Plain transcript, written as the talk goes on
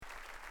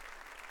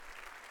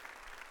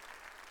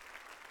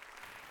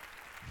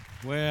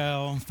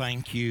Well,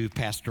 thank you,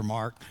 Pastor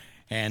Mark,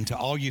 and to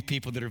all you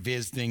people that are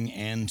visiting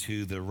and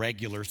to the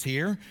regulars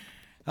here.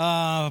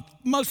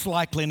 Most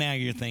likely now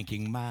you're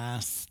thinking, my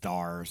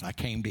stars, I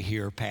came to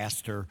hear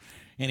Pastor,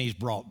 and he's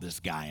brought this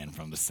guy in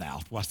from the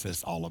South. What's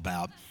this all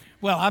about?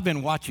 Well, I've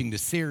been watching the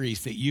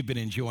series that you've been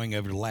enjoying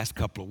over the last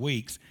couple of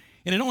weeks,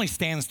 and it only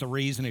stands to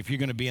reason if you're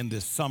going to be in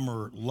this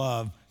Summer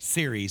Love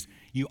series,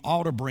 you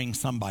ought to bring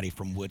somebody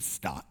from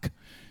Woodstock.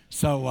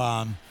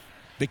 So,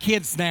 the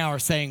kids now are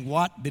saying,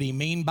 what did he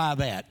mean by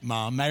that,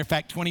 Mom? Matter of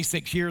fact,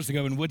 26 years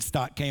ago when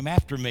Woodstock came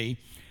after me,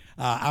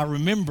 I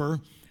remember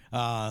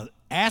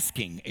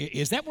asking,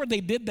 is that where they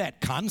did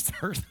that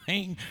concert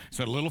thing?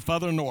 So a little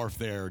further north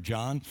there,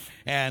 John,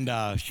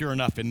 and sure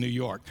enough in New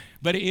York.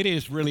 But it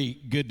is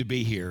really good to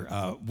be here.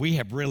 We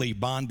have really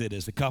bonded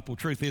as a couple.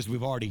 Truth is,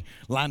 we've already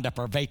lined up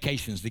our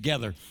vacations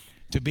together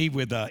to be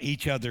with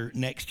each other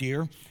next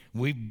year.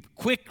 We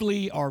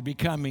quickly are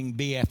becoming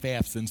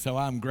BFFs, and so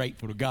I'm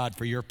grateful to God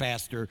for your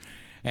pastor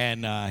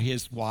and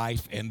his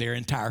wife and their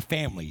entire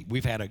family.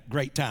 We've had a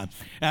great time.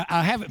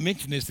 I haven't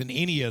mentioned this in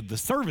any of the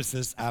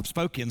services I've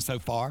spoken so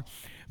far,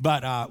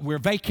 but we're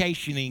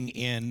vacationing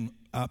in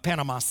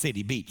Panama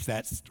City Beach.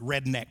 That's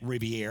Redneck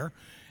Riviera,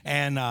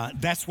 and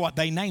that's what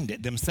they named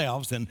it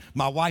themselves. And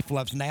my wife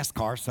loves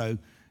NASCAR, so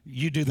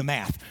you do the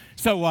math.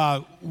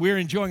 So we're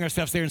enjoying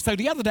ourselves there. And so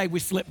the other day we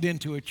slipped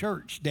into a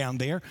church down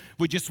there.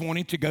 We just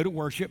wanted to go to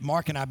worship.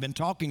 Mark and I have been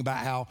talking about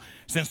how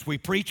since we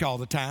preach all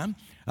the time,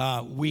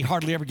 we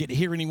hardly ever get to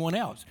hear anyone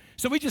else.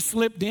 So we just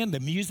slipped in. The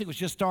music was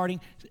just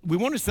starting. We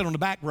wanted to sit on the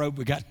back row.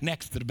 We got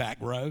next to the back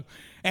row.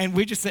 And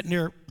we just sitting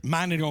there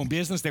minding our own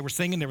business. They were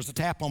singing. There was a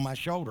tap on my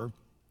shoulder.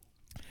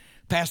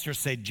 Pastor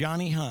said,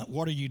 Johnny Hunt,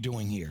 what are you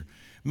doing here?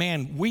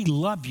 Man, we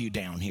love you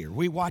down here.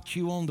 We watch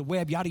you on the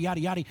web, yada, yada,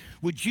 yada.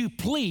 Would you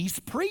please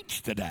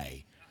preach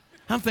today?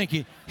 I'm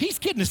thinking, he's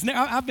kidding us.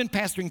 I've been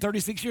pastoring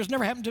 36 years.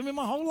 Never happened to me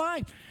my whole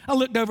life. I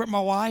looked over at my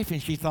wife, and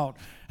she thought,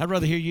 I'd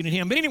rather hear you than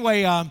him. But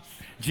anyway,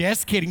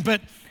 just kidding.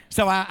 But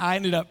so I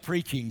ended up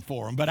preaching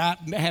for him. But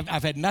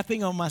I've had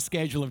nothing on my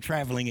schedule of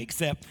traveling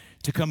except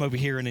to come over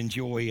here and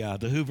enjoy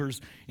the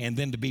Hoovers and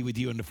then to be with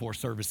you in the four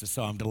services.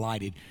 So I'm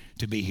delighted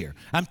to be here.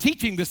 I'm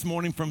teaching this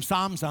morning from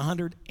Psalms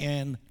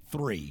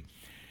 103.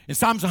 In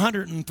Psalms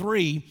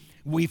 103,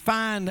 we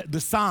find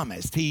the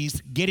psalmist.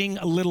 He's getting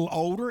a little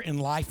older in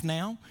life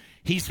now.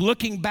 He's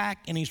looking back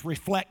and he's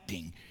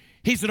reflecting.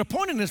 He's at a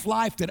point in his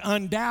life that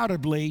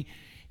undoubtedly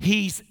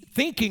he's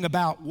thinking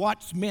about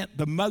what's meant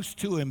the most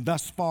to him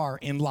thus far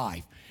in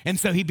life. And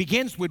so he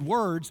begins with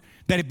words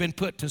that have been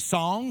put to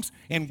songs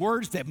and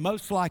words that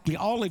most likely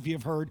all of you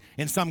have heard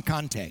in some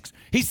context.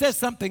 He says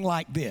something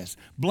like this: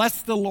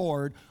 bless the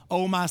Lord,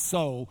 O my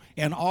soul,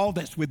 and all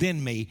that's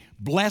within me.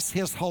 Bless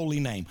his holy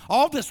name.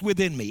 All that's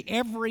within me,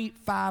 every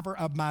fiber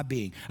of my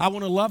being. I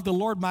want to love the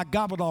Lord my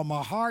God with all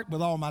my heart,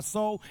 with all my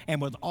soul,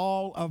 and with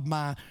all of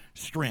my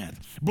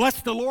strength.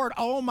 Bless the Lord,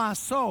 O my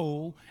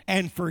soul,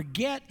 and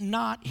forget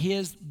not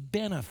his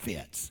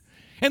benefits.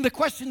 And the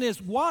question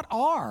is, what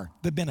are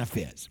the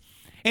benefits?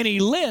 And he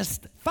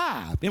lists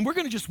 5. And we're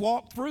going to just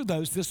walk through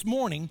those this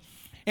morning.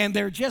 And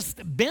they're just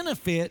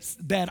benefits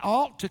that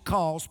ought to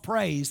cause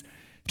praise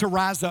to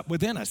rise up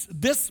within us.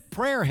 This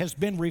prayer has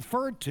been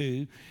referred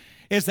to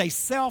as a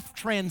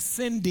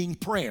self-transcending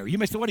prayer. You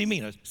may say, what do you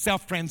mean, a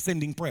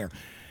self-transcending prayer?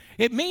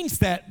 It means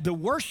that the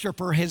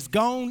worshiper has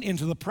gone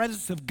into the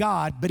presence of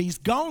God, but he's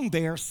gone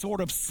there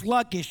sort of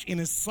sluggish in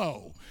his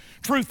soul.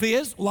 Truth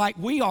is, like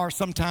we are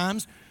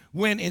sometimes,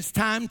 when it's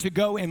time to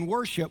go and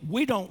worship,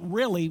 we don't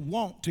really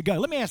want to go.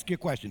 Let me ask you a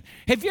question.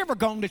 Have you ever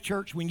gone to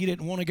church when you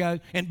didn't want to go?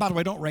 And by the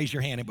way, don't raise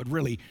your hand. It would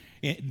really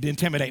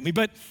intimidate me.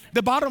 But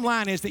the bottom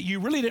line is that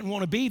you really didn't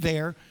want to be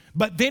there.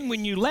 But then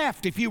when you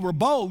left, if you were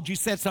bold, you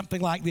said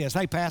something like this: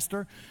 hey,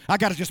 Pastor, I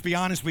got to just be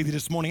honest with you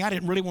this morning. I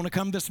didn't really want to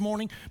come this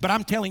morning, but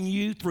I'm telling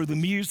you through the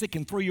music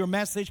and through your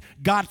message,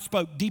 God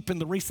spoke deep in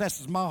the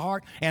recesses of my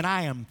heart, and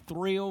I am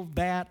thrilled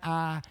that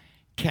I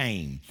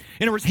came.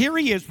 In other words, here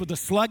he is with a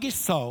sluggish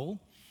soul.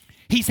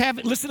 He's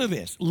having, listen to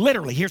this,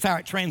 literally, here's how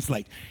it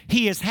translates.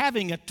 He is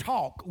having a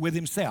talk with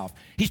himself.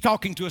 He's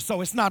talking to us,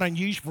 so it's not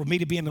unusual for me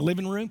to be in the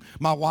living room,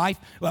 my wife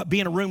be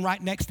in a room right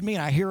next to me,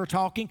 and I hear her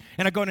talking,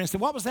 and I go in and say,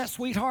 what was that,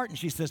 sweetheart? And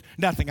she says,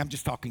 nothing, I'm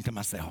just talking to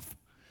myself.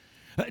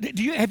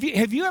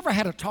 Have you ever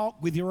had a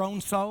talk with your own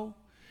soul?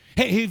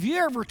 Have you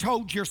ever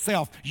told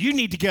yourself, you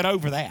need to get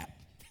over that?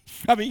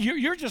 I mean,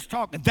 you're just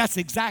talking. That's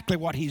exactly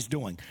what he's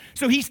doing.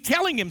 So he's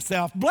telling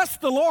himself, bless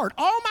the Lord,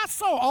 all my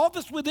soul, all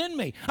that's within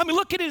me. I mean,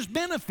 look at his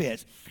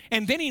benefits.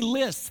 And then he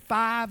lists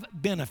 5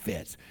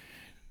 benefits.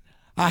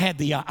 I had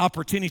the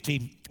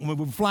opportunity when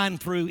we were flying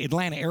through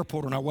Atlanta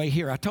Airport on our way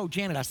here. I told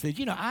Janet, I said,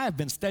 I have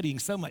been studying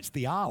so much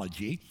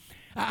theology.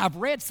 I've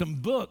read some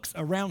books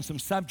around some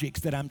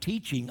subjects that I'm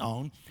teaching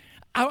on.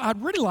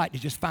 I'd really like to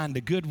just find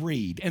a good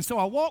read. And so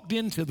I walked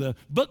into the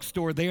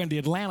bookstore there in the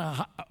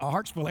Atlanta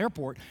Hartsville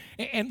Airport,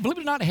 and believe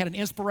it or not, they had an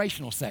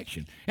inspirational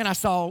section. And I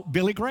saw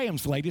Billy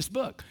Graham's latest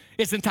book.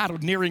 It's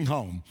entitled Nearing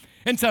Home.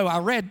 And so I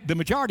read the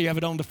majority of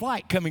it on the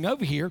flight coming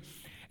over here.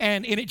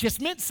 And it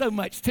just meant so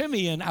much to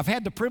me. And I've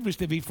had the privilege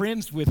to be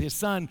friends with his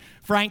son,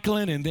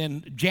 Franklin. And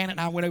then Janet and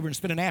I went over and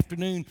spent an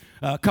afternoon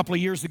a couple of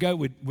years ago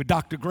with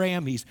Dr.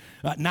 Graham. He's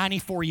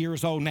 94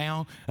 years old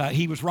now.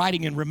 He was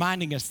writing and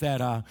reminding us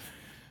that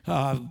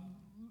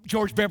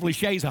George Beverly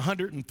Shea's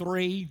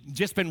 103,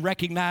 just been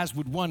recognized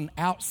with one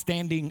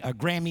outstanding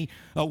Grammy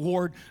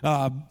Award.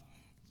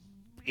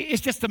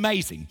 It's just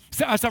amazing.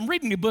 So I'm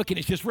reading the book, and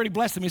it's just really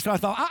blessing me. So I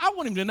thought, I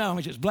want him to know how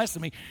much it's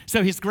blessing me.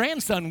 So his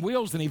grandson,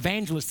 Will's an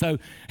evangelist, so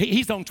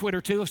he's on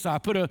Twitter too. So I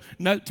put a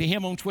note to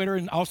him on Twitter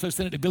and also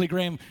sent it to Billy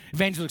Graham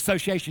Evangelist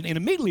Association, and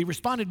immediately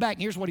responded back,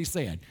 and here's what he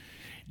said.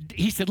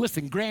 He said,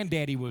 listen,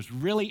 Granddaddy was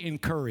really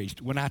encouraged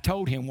when I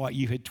told him what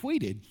you had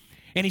tweeted.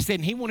 And he said,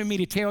 and he wanted me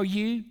to tell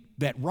you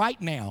that right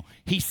now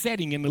he's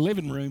sitting in the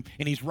living room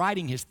and he's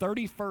writing his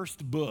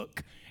 31st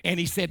book. And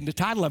he said, and the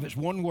title of it's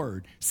one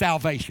word,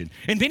 salvation.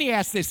 And then he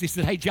asked this, he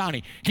said, hey,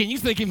 Johnny, can you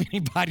think of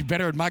anybody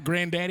better than my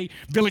granddaddy,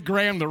 Billy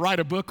Graham, to write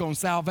a book on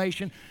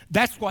salvation?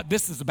 That's what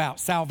this is about,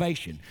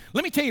 salvation.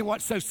 Let me tell you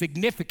what's so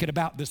significant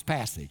about this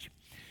passage.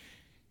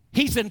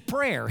 He's in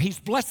prayer. He's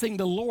blessing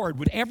the Lord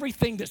with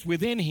everything that's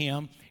within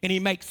him, and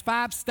he makes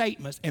 5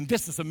 statements, and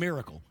this is a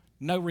miracle.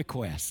 No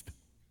request.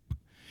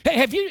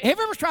 Have you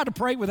ever tried to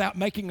pray without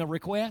making a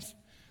request?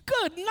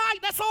 Good night.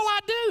 That's all I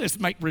do is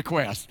make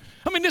requests.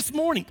 I mean, this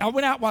morning, I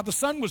went out while the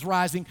sun was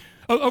rising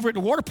over at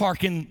the water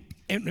park in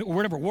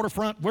whatever,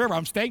 waterfront, wherever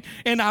I'm staying,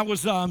 and I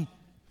was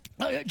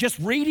just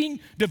reading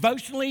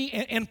devotionally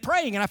and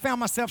praying, and I found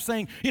myself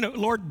saying,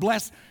 Lord,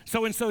 bless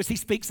so-and-so as he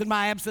speaks in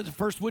my absence at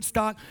First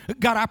Woodstock.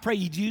 God, I pray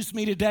you'd use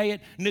me today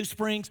at New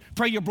Springs.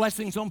 Pray your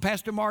blessings on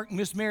Pastor Mark and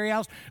Miss Mary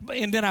Alice.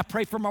 And then I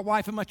pray for my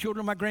wife and my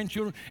children, my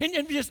grandchildren.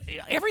 And just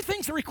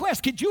everything's a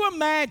request. Could you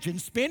imagine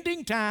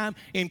spending time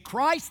in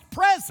Christ's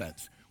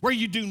presence where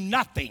you do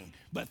nothing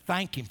but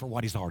thank him for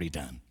what he's already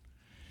done?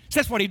 So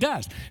that's what he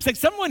does. So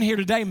someone here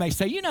today may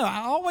say,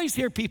 I always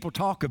hear people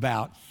talk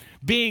about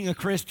being a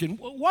Christian.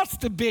 What's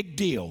the big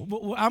deal?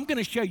 Well, I'm going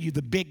to show you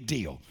the big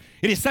deal.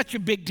 It is such a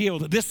big deal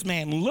that this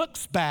man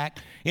looks back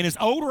in his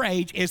older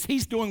age as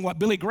he's doing what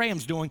Billy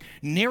Graham's doing,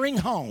 nearing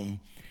home,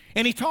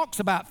 and he talks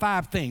about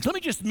 5 things. Let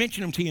me just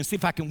mention them to you and see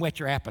if I can whet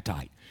your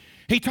appetite.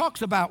 He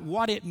talks about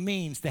what it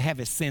means to have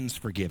his sins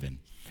forgiven.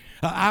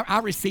 I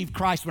received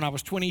Christ when I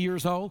was 20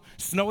 years old,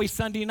 snowy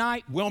Sunday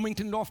night,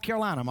 Wilmington, North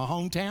Carolina, my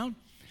hometown.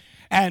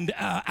 And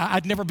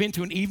I'd never been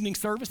to an evening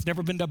service,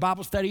 never been to a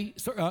Bible study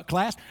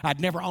class. I'd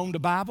never owned a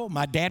Bible.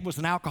 My dad was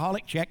an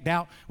alcoholic, checked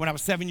out when I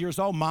was 7 years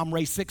old. Mom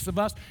raised 6 of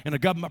us in a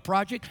government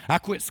project. I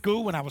quit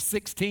school when I was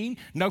 16.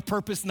 No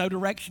purpose, no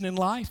direction in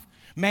life.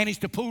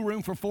 Managed a pool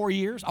room for 4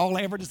 years. All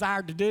I ever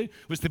desired to do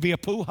was to be a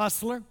pool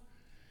hustler.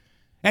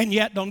 And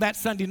yet on that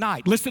Sunday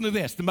night, listen to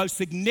this, the most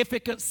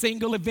significant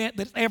single event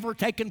that's ever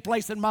taken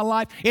place in my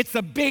life. It's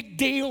a big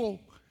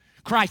deal.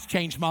 Christ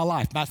changed my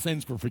life. My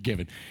sins were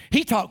forgiven.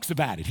 He talks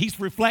about it.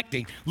 He's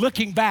reflecting,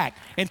 looking back,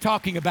 and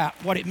talking about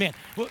what it meant.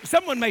 Well,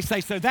 someone may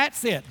say, so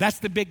that's it. That's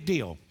the big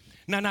deal.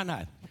 No.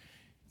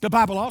 The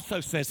Bible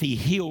also says he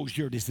heals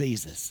your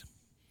diseases.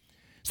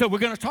 So we're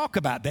going to talk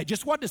about that.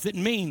 Just what does it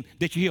mean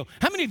that you heal?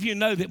 How many of you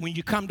know that when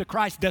you come to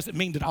Christ, it doesn't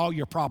mean that all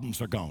your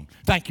problems are gone?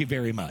 Thank you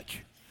very much.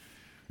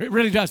 It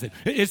really doesn't.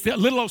 It's the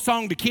little old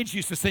song the kids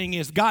used to sing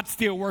is, God's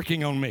still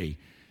working on me.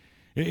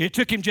 It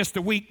took him just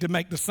a week to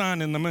make the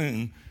sun and the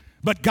moon,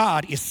 but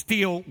God is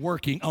still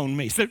working on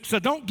me. So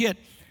don't get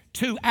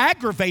too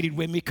aggravated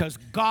with me because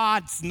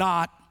God's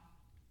not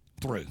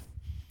through.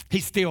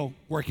 He's still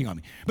working on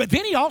me. But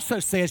then he also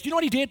says, you know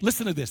what he did?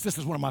 Listen to this. This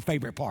is one of my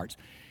favorite parts.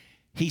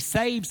 He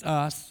saves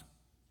us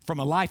from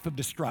a life of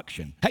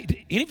destruction.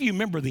 Hey, any of you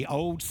remember the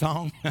old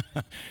song?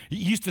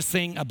 You used to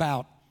sing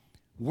about,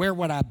 where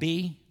would I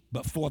be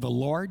but for the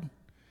Lord?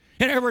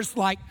 In other words,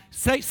 like,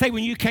 say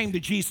when you came to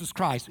Jesus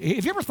Christ,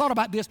 have you ever thought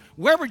about this?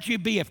 Where would you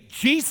be if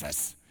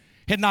Jesus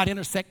had not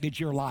intersected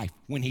your life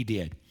when he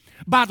did?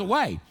 By the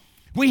way,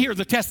 we hear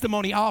the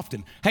testimony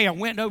often. Hey, I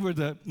went over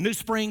to New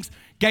Springs,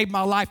 gave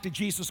my life to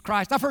Jesus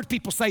Christ. I've heard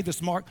people say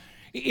this, Mark.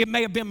 It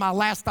may have been my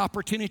last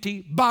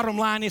opportunity. Bottom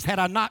line is, had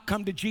I not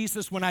come to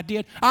Jesus when I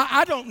did,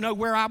 I don't know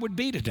where I would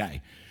be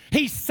today.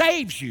 He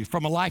saves you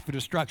from a life of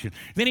destruction.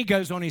 Then he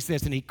goes on, he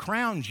says, and he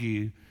crowns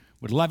you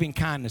with loving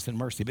kindness and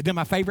mercy. But then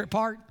my favorite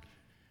part,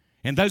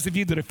 and those of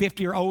you that are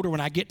 50 or older,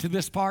 when I get to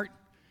this part,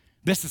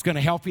 this is going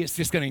to help you. It's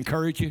just going to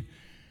encourage you.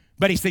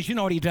 But he says, you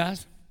know what he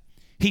does?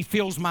 He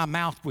fills my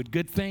mouth with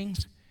good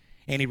things,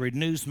 and he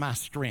renews my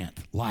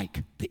strength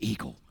like the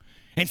eagle.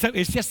 And so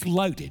it's just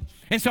loaded.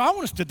 And so I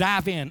want us to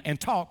dive in and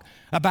talk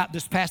about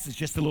this passage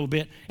just a little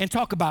bit and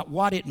talk about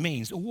what it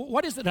means.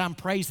 What is it I'm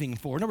praising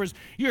for? In other words,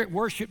 you're at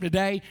worship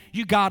today.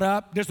 You got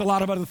up. There's a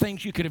lot of other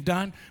things you could have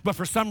done. But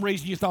for some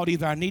reason, you thought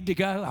either I need to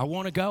go, I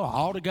want to go, I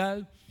ought to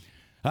go.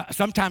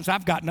 Sometimes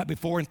I've gotten up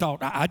before and thought,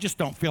 I just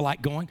don't feel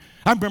like going.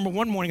 I remember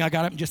one morning I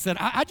got up and just said,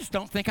 I just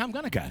don't think I'm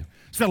going to go.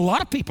 So a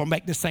lot of people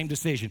make the same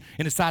decision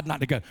and decide not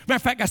to go. Matter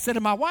of fact, I said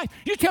to my wife,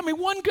 you tell me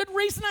one good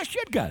reason I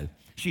should go.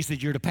 She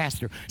said, you're the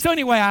pastor. So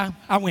anyway,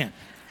 I went.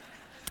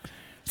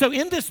 So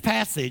in this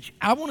passage,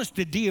 I want us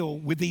to deal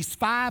with these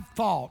 5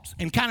 thoughts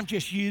and kind of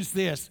just use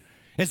this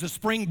as a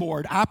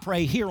springboard, I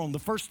pray here on the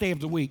first day of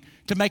the week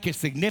to make a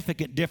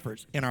significant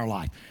difference in our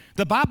life.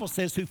 The Bible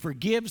says, who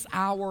forgives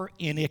our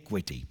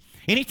iniquity.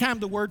 Anytime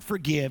the word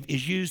forgive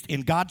is used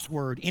in God's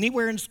word,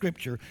 anywhere in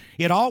Scripture,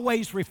 it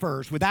always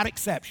refers, without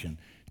exception,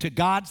 to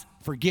God's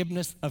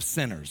forgiveness of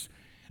sinners.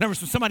 In other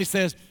words, when somebody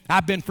says,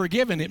 I've been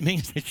forgiven, it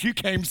means that you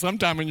came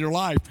sometime in your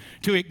life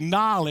to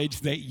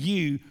acknowledge that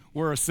you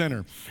were a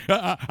sinner.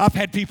 I've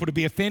had people to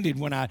be offended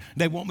when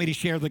they want me to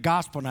share the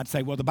gospel, and I'd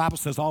say, well, the Bible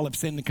says all have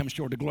sinned and come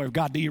short of the glory of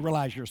God. Do you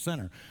realize you're a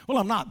sinner? Well,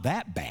 I'm not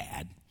that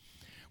bad.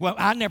 Well,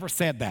 I never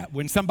said that.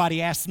 When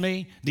somebody asks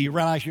me, do you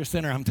realize you're a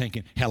sinner? I'm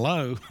thinking,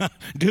 hello,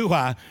 do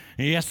I?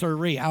 Yes,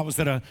 sirree. I was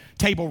at a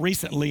table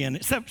recently, and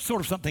it's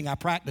sort of something I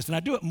practice, and I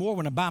do it more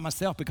when I'm by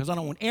myself because I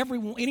don't want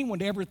anyone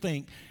to ever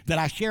think that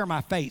I share my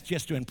faith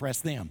just to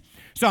impress them.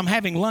 So I'm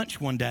having lunch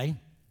one day,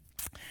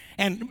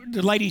 and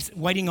the lady's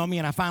waiting on me,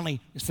 and I finally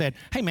said,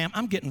 hey, ma'am,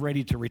 I'm getting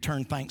ready to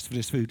return thanks for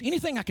this food.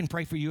 Anything I can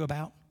pray for you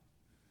about?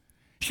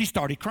 She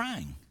started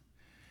crying.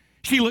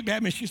 She looked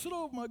at me and she said,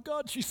 oh, my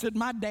God. She said,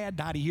 my dad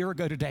died a year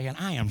ago today, and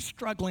I am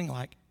struggling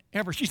like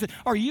ever. She said,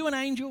 are you an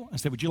angel? I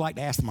said, would you like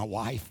to ask my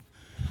wife?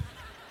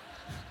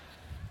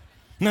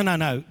 No.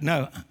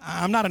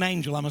 I'm not an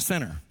angel. I'm a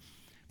sinner.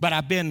 But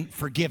I've been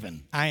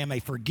forgiven. I am a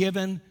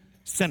forgiven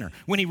sinner.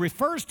 When he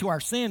refers to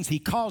our sins, he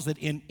calls it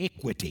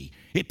iniquity.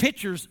 It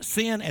pictures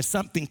sin as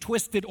something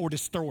twisted or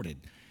distorted.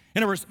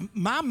 In other words,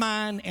 my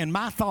mind and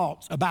my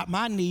thoughts about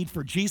my need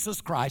for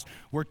Jesus Christ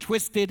were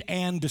twisted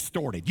and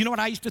distorted. You know what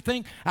I used to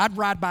think? I'd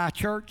ride by a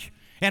church,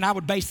 and I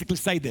would basically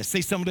say this.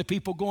 See some of the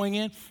people going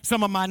in?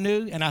 Some of them I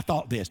knew, and I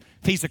thought this.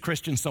 If he's a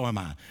Christian, so am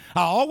I.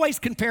 I always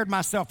compared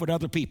myself with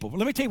other people. But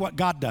let me tell you what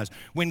God does.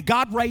 When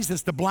God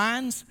raises the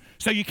blinds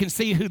so you can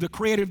see who the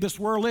creator of this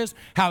world is,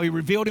 how he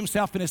revealed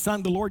himself in his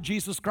son, the Lord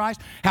Jesus Christ,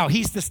 how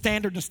he's the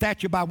standard and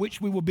stature by which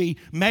we will be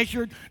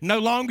measured, no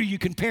longer you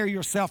compare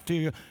yourself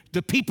to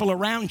the people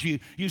around you.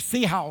 You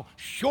see how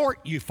short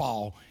you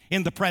fall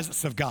in the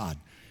presence of God.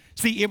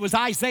 See, it was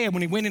Isaiah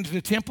when he went into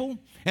the temple,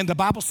 and the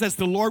Bible says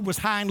the Lord was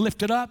high and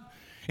lifted up,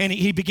 and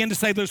he began to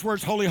say those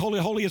words, holy, holy,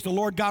 holy is the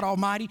Lord God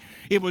Almighty.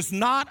 It was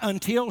not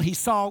until he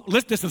saw,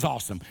 this is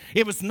awesome.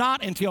 It was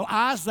not until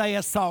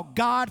Isaiah saw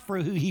God for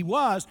who he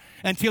was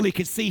until he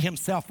could see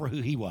himself for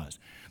who he was.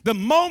 The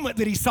moment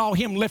that he saw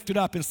him lifted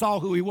up and saw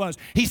who he was,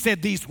 he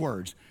said these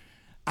words,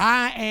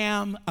 I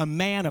am a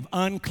man of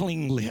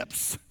unclean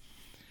lips.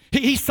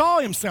 He saw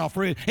himself,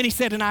 and he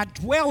said, and I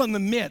dwell in the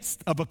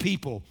midst of a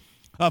people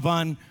of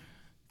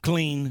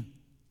unclean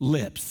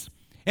lips.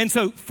 And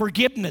so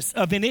forgiveness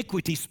of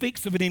iniquity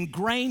speaks of an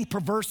ingrained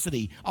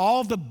perversity,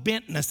 all the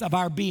bentness of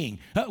our being.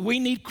 We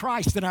need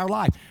Christ in our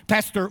life.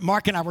 Pastor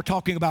Mark and I were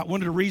talking about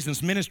one of the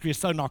reasons ministry is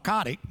so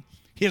narcotic,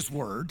 his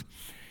word,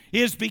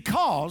 is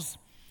because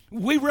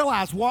we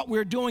realize what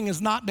we're doing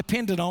is not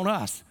dependent on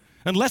us.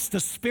 Unless the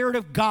Spirit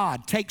of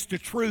God takes the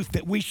truth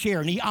that we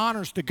share and he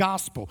honors the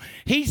gospel,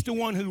 he's the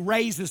one who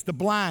raises the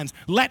blinds,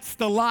 lets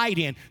the light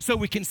in so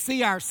we can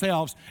see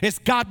ourselves as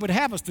God would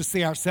have us to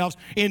see ourselves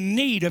in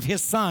need of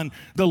his son,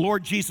 the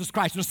Lord Jesus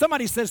Christ. When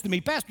somebody says to me,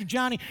 Pastor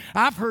Johnny,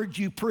 I've heard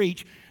you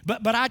preach,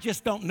 but I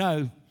just don't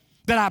know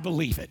that I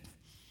believe it.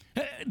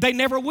 They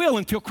never will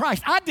until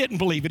Christ. I didn't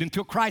believe it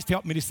until Christ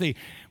helped me to see.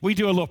 We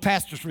do a little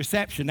pastor's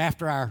reception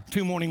after our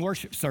 2 morning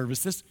worship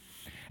services.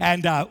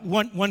 And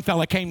one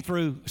fella came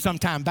through some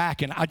time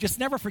back, and I just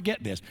never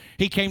forget this.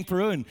 He came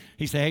through, and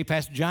he said, hey,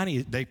 Pastor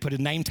Johnny, they put a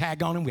name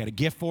tag on him. We had a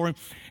gift for him.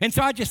 And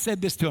so I just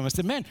said this to him. I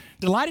said, man,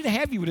 delighted to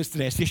have you with us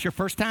today. Is this your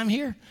first time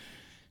here?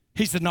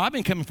 He said, no, I've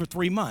been coming for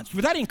 3 months.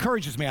 Well, that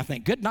encourages me, I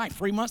think. Good night,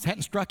 3 months,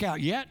 hadn't struck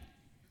out yet.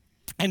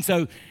 And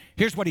so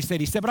here's what he said.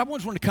 He said, but I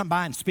always wanted to come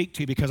by and speak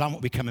to you because I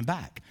won't be coming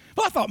back.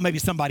 Well, I thought maybe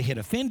somebody had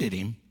offended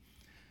him.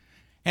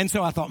 And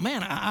so I thought,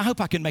 man, I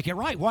hope I can make it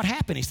right. What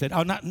happened? He said,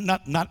 oh, not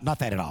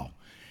that at all.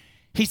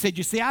 He said,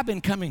 you see, I've been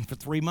coming for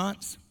 3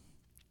 months,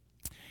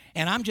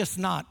 and I'm just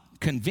not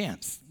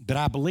convinced that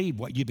I believe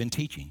what you've been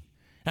teaching.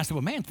 And I said,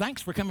 well, man,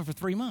 thanks for coming for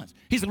 3 months.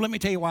 He said, well, let me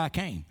tell you why I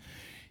came.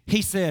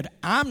 He said,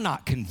 I'm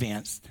not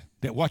convinced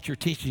that what you're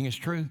teaching is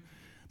true,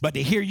 but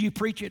to hear you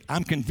preach it,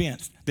 I'm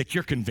convinced that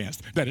you're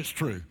convinced that it's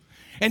true.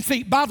 And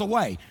see, by the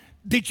way,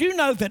 did you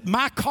know that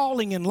my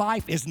calling in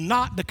life is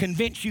not to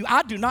convince you?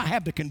 I do not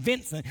have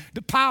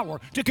the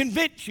power to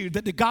convince you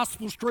that the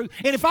gospel's true.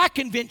 And if I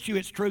convince you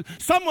it's true,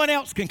 someone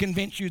else can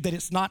convince you that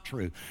it's not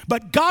true.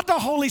 But God the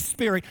Holy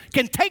Spirit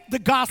can take the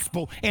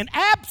gospel and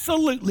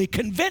absolutely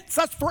convince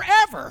us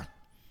forever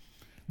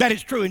that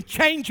it's true and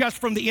change us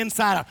from the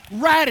inside out,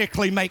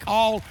 radically make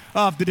all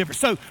of the difference.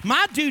 So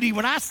my duty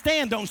when I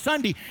stand on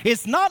Sunday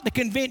is not to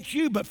convince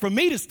you, but for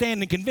me to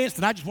stand and convince,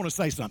 and I just want to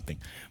say something.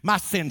 My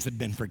sins have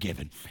been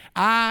forgiven.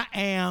 I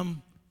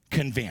am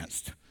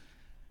convinced.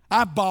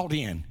 I've bought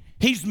in.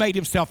 He's made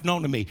himself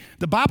known to me.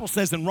 The Bible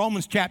says in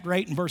Romans chapter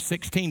 8 and verse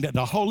 16 that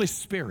the Holy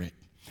Spirit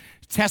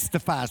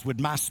testifies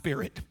with my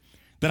spirit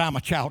that I'm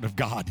a child of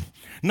God.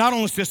 Not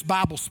only does this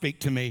Bible speak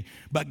to me,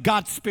 but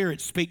God's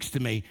Spirit speaks to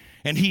me,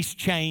 and he's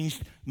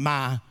changed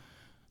my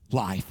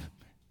life.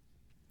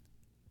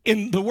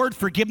 in the word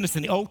forgiveness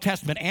in the Old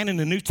Testament and in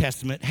the New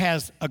Testament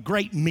has a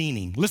great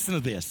meaning. Listen to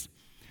this.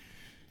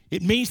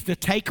 It means to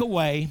take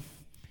away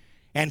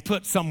and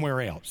put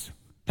somewhere else.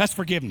 That's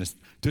forgiveness,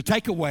 to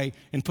take away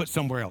and put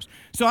somewhere else.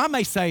 So I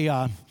may say,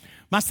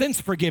 my sins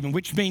are forgiven,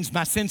 which means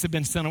my sins have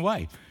been sent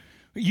away.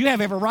 You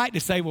have every right to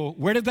say, well,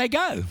 where did they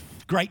go?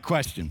 Great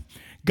question.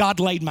 God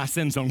laid my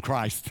sins on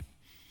Christ.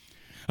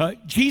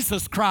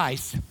 Jesus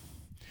Christ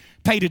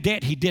paid a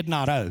debt he did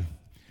not owe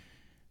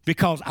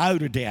because I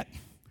owed a debt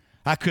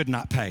I could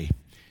not pay.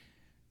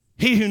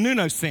 He who knew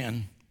no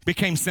sin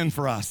became sin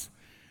for us,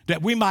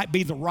 that we might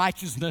be the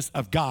righteousness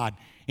of God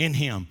in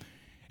him.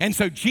 And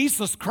so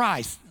Jesus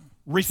Christ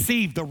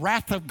received the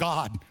wrath of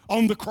God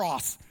on the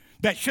cross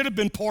that should have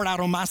been poured out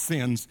on my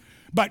sins,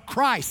 but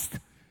Christ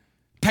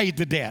paid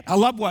the debt. I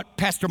love what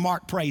Pastor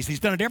Mark prays. He's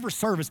done it every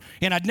service,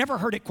 and I'd never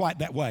heard it quite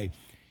that way.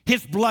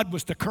 His blood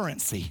was the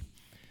currency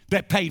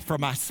that paid for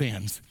my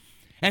sins.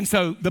 And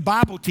so the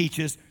Bible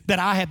teaches that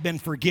I have been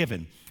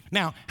forgiven.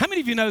 Now, how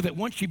many of you know that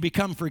once you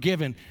become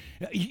forgiven,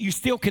 you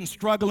still can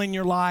struggle in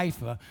your life?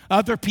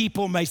 Other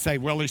people may say,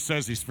 well, he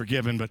says he's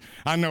forgiven, but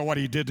I know what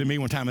he did to me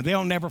one time, and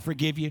they'll never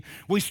forgive you.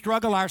 We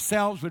struggle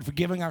ourselves with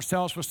forgiving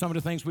ourselves for some of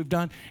the things we've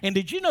done. And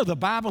did you know the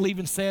Bible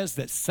even says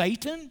that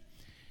Satan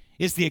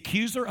is the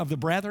accuser of the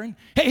brethren?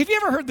 Hey, have you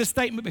ever heard this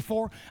statement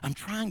before? I'm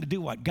trying to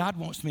do what God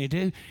wants me to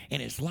do,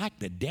 and it's like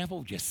the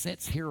devil just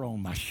sits here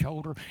on my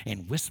shoulder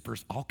and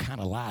whispers all kind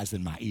of lies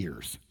in my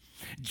ears.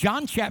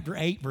 John chapter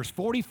 8, verse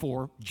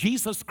 44,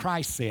 Jesus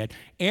Christ said,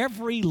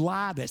 every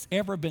lie that's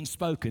ever been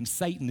spoken,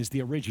 Satan is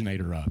the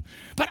originator of.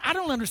 But I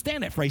don't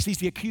understand that phrase. He's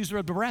the accuser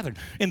of the brethren.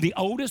 In the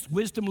oldest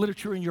wisdom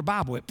literature in your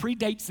Bible, it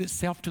predates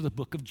itself to the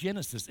book of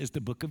Genesis, is the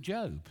book of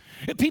Job.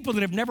 And people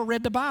that have never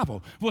read the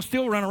Bible will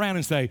still run around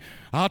and say,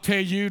 I'll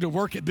tell you, to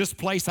work at this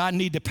place, I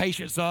need the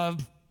patience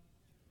of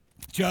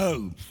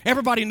Job.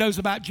 Everybody knows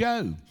about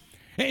Job.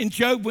 And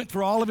Job went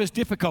through all of his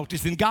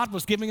difficulties, and God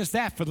was giving us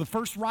that for the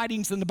first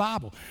writings in the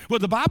Bible. Well,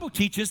 the Bible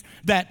teaches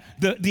that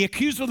the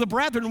accuser of the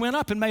brethren went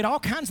up and made all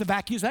kinds of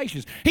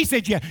accusations. He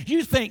said, yeah,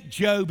 you think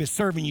Job is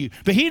serving you,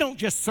 but he don't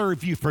just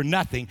serve you for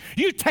nothing.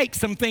 You take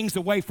some things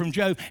away from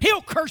Job,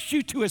 he'll curse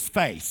you to his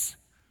face.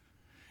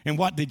 And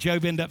what did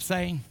Job end up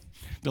saying?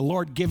 The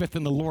Lord giveth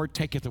and the Lord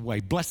taketh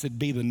away. Blessed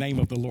be the name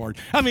of the Lord.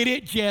 I mean,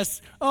 it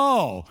just,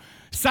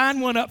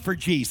 sign one up for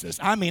Jesus.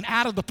 I mean,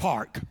 out of the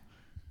park.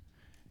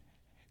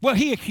 Well,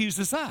 he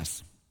accuses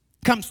us.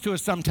 Comes to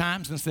us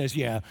sometimes and says,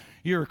 yeah,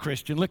 you're a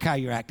Christian. Look how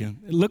you're acting.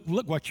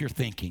 Look what you're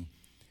thinking.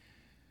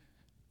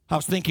 I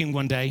was thinking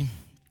one day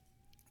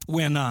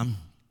when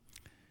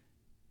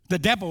the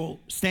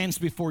devil stands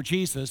before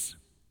Jesus,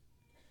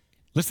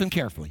 listen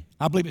carefully.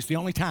 I believe it's the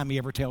only time he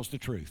ever tells the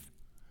truth.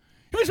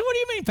 He said, what do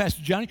you mean,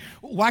 Pastor Johnny?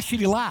 Why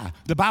should he lie?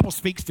 The Bible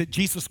speaks that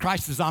Jesus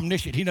Christ is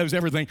omniscient. He knows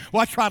everything.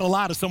 Why try to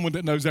lie to someone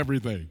that knows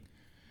everything?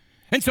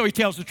 And so he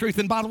tells the truth.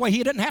 And by the way,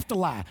 he doesn't have to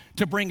lie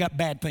to bring up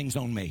bad things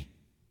on me.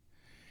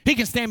 He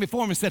can stand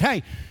before him and say,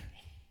 hey,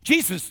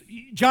 Jesus,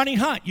 Johnny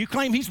Hunt, you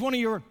claim he's one of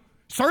your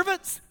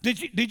servants?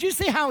 Did you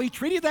see how he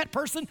treated that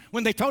person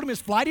when they told him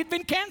his flight had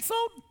been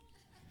canceled?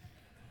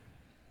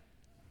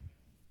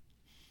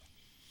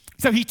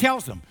 So he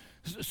tells them.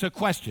 So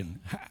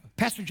question,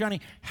 Pastor Johnny,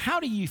 how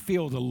do you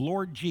feel the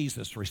Lord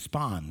Jesus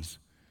responds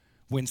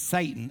when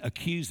Satan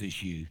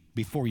accuses you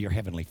before your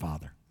heavenly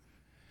Father?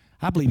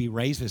 I believe he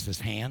raises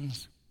his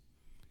hands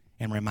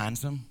and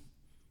reminds them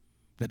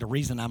that the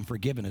reason I'm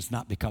forgiven is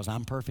not because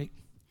I'm perfect,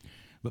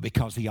 but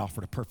because he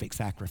offered a perfect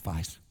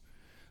sacrifice.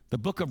 The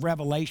book of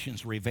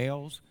Revelations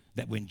reveals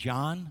that when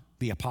John,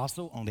 the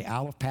apostle on the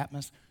Isle of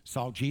Patmos,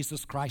 saw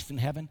Jesus Christ in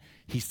heaven,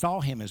 he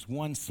saw him as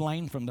one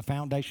slain from the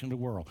foundation of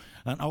the world.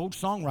 An old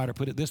songwriter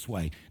put it this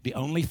way: the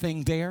only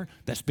thing there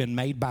that's been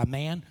made by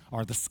man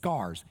are the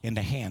scars in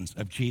the hands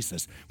of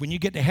Jesus. When you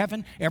get to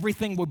heaven,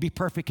 everything will be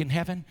perfect in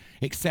heaven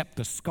except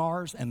the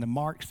scars and the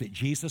marks that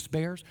Jesus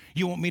bears.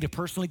 You want me to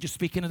personally just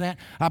speak into that?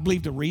 I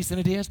believe the reason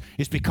it is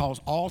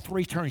because all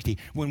through eternity,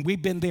 when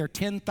we've been there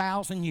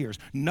 10,000 years,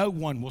 no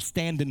one will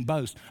stand and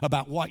boast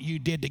about what you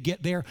did to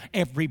get there.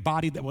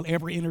 Everybody that will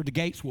ever enter the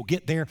gates will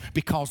get there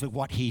because of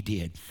what he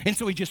did. And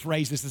so he just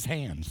raises his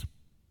hands.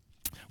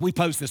 We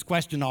pose this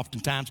question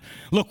oftentimes,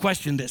 a little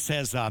question that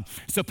says,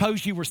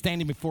 suppose you were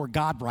standing before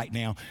God right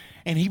now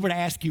and he were to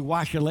ask you,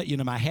 why should I let you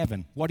into my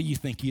heaven? What do you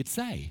think you'd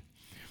say?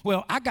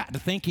 Well, I got to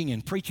thinking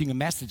and preaching a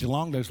message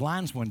along those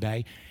lines one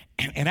day,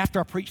 and after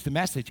I preached the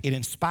message, it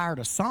inspired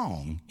a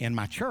song in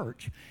my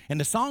church, and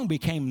the song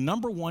became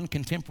 #1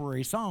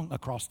 contemporary song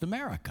across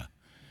America.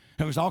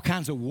 There was all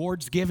kinds of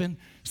awards given,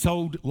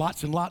 sold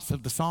lots and lots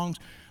of the songs.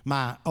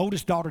 My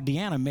oldest daughter,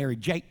 Deanna,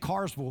 married Jake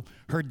Carswell.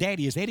 Her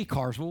daddy is Eddie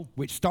Carswell,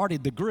 which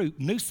started the group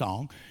New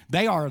Song.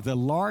 They are the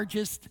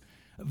largest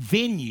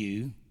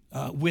venue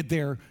with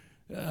their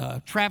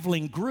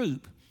traveling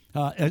group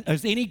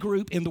as any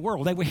group in the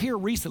world. They were here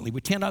recently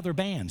with 10 other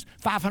bands.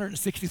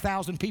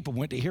 560,000 people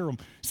went to hear them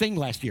sing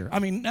last year. I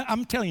mean,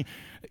 I'm telling you,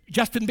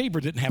 Justin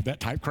Bieber didn't have that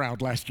type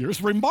crowd last year.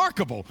 It's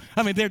remarkable.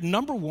 I mean, they're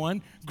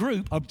 #1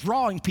 group of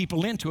drawing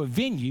people into a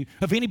venue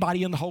of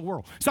anybody in the whole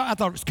world. So I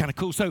thought it was kind of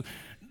cool. So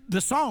The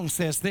song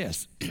says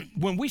this,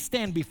 when we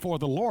stand before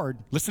the Lord,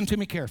 listen to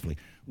me carefully,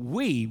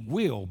 we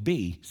will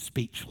be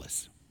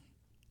speechless.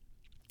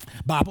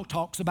 Bible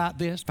talks about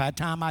this. If I had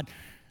time, I'd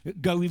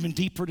go even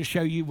deeper to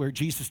show you where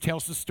Jesus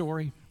tells the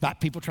story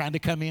about people trying to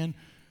come in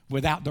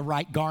without the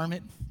right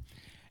garment.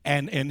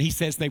 And he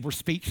says they were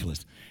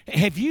speechless.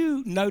 Have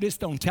you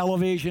noticed on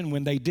television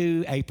when they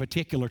do a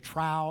particular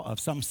trial of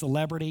some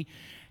celebrity,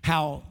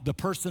 how the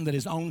person that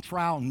is on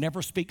trial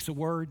never speaks a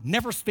word?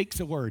 Never speaks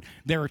a word.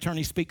 Their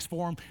attorney speaks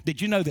for them.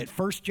 Did you know that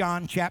 1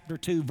 John chapter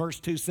 2, verse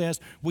 2 says,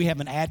 we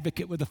have an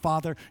advocate with the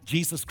Father,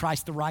 Jesus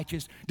Christ the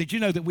righteous? Did you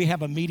know that we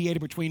have a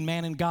mediator between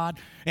man and God,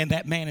 and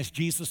that man is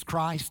Jesus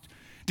Christ?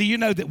 Do you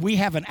know that we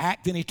have an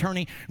acting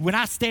attorney? When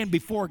I stand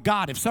before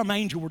God, if some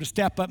angel were to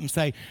step up and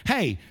say,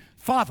 hey,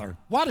 Father,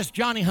 why does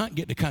Johnny Hunt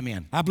get to come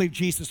in? I believe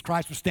Jesus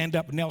Christ would stand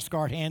up with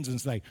nail-scarred hands and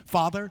say,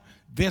 Father,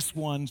 this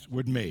one's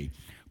with me.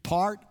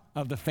 Part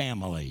of the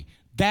family.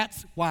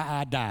 That's why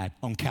I died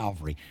on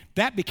Calvary.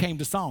 That became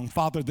the song,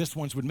 Father, this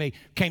one's with me,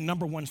 became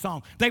number one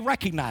song. They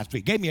recognized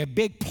me, gave me a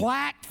big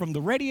plaque from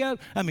the radio,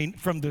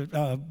 from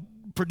the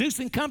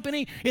producing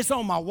company. It's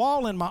on my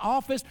wall in my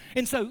office.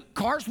 And so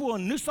Carswell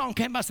and New Song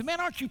came by and said, man,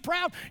 aren't you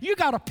proud? You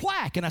got a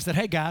plaque. And I said,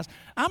 hey, guys,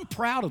 I'm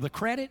proud of the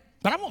credit,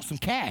 but I want some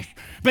cash.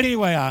 But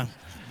anyway,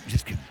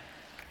 just kidding.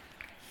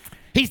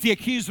 He's the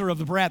accuser of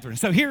the brethren.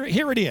 So here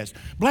it is.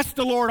 Bless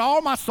the Lord,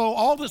 all my soul,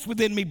 all that's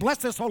within me.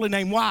 Bless his holy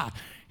name. Why?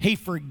 He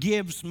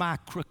forgives my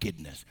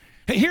crookedness.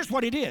 Here's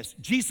what it is.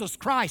 Jesus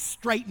Christ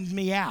straightened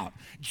me out.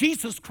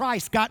 Jesus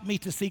Christ got me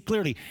to see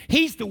clearly.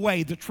 He's the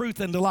way, the truth,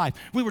 and the life.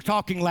 We were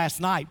talking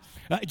last night,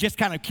 just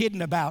kind of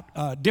kidding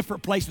about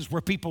different places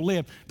where people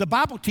live. The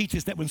Bible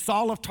teaches that when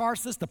Saul of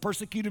Tarsus, the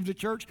persecutor of the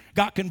church,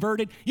 got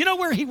converted, you know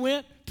where he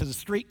went? To the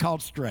street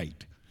called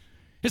Straight.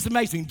 It's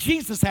amazing.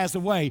 Jesus has a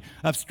way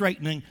of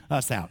straightening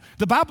us out.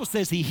 The Bible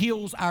says he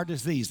heals our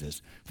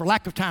diseases. For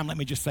lack of time, let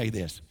me just say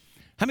this.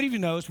 How many of you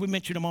know, as we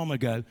mentioned a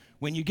moment ago,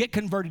 when you get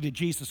converted to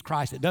Jesus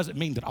Christ, it doesn't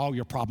mean that all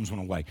your problems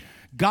went away.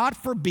 God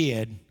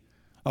forbid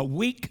a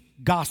weak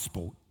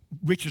gospel,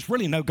 which is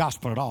really no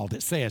gospel at all,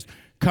 that says,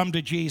 come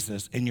to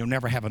Jesus and you'll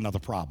never have another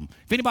problem.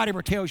 If anybody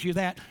ever tells you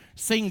that,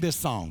 sing this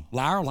song,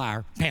 Liar,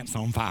 Liar, Pants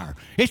on Fire.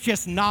 It's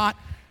just not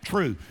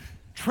true.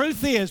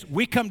 Truth is,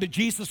 we come to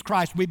Jesus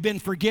Christ. We've been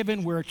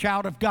forgiven. We're a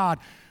child of God.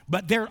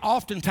 But there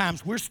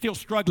oftentimes we're still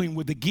struggling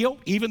with the guilt,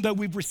 even though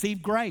we've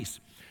received grace.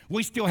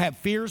 We still have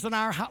fears in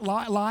our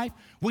life.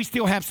 We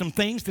still have some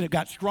things that have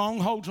got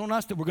strongholds on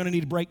us that we're going to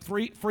need to break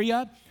free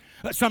of.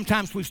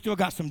 Sometimes we've still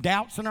got some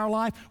doubts in our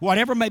life.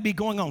 Whatever may be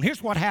going on,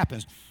 here's what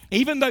happens.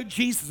 Even though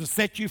Jesus has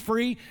set you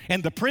free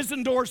and the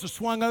prison doors are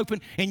swung open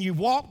and you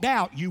walked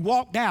out,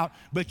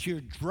 but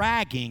you're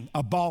dragging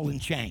a ball and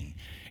chain.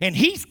 And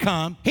he's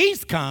come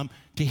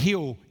to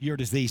heal your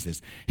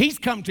diseases. He's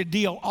come to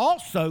deal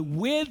also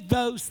with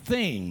those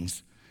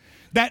things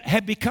that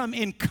have become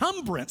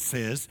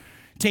encumbrances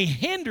to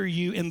hinder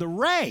you in the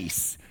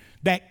race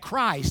that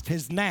Christ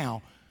has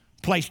now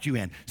placed you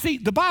in. See,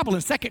 the Bible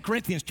in 2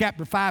 Corinthians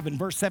chapter 5 and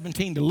verse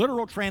 17, the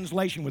literal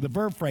translation with the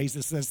verb phrase,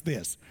 it says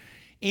this: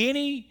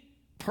 any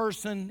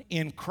person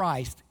in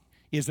Christ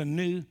is a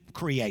new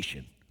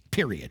creation,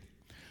 period.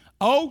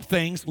 Old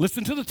things,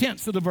 listen to the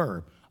tense of the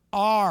verb,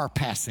 are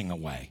passing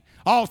away.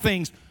 All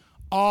things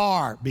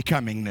are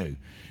becoming new.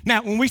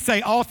 Now, when we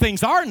say all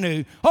things are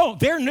new,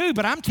 they're new,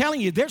 but I'm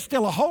telling you, there's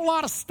still a whole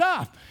lot of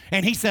stuff.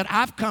 And he said,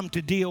 I've come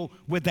to deal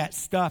with that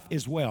stuff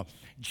as well.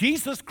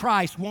 Jesus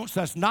Christ wants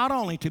us not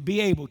only to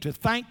be able to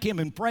thank him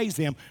and praise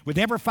him with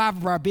every fiber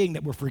of our being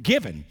that we're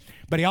forgiven,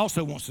 but he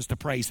also wants us to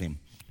praise him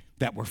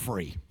that we're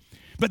free.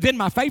 But then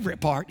my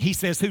favorite part, he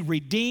says, who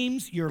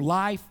redeems your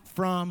life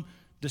from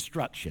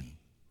destruction.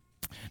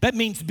 That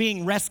means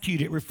being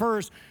rescued. It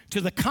refers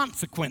to the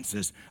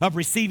consequences of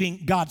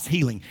receiving God's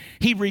healing.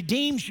 He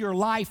redeems your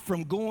life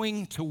from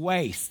going to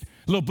waste. A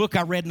little book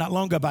I read not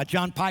long ago by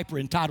John Piper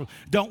entitled,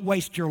 Don't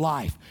Waste Your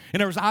Life.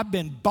 In other words, I've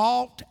been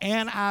bought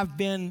and I've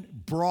been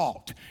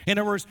brought. In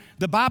other words,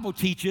 the Bible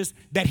teaches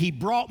that he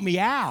brought me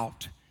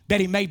out, that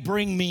he may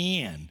bring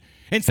me in.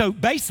 And so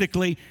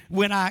basically,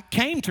 when I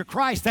came to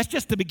Christ, that's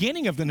just the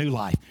beginning of the new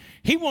life.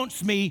 He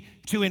wants me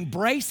to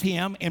embrace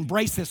him,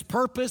 embrace his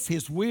purpose,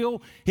 his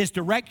will, his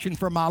direction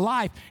for my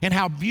life, and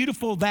how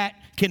beautiful that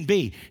can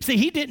be. See,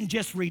 he didn't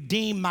just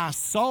redeem my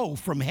soul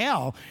from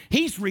hell.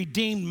 He's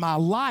redeemed my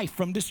life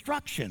from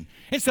destruction.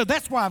 And so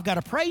that's why I've got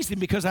to praise him,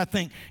 because I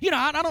think,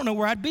 I don't know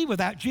where I'd be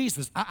without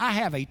Jesus. I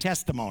have a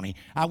testimony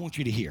I want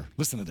you to hear.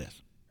 Listen to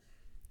this.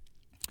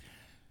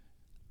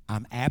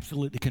 I'm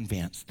absolutely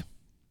convinced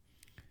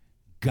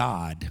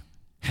God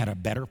had a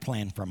better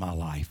plan for my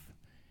life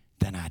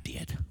than I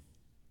did.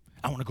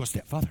 I want to go a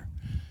step further.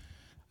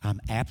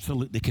 I'm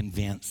absolutely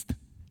convinced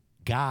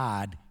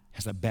God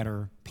has a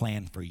better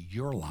plan for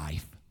your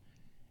life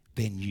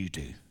than you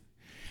do.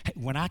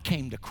 When I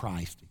came to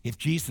Christ, if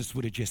Jesus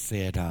would have just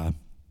said,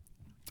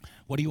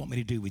 what do you want me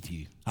to do with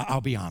you?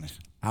 I'll be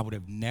honest. I would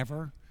have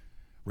never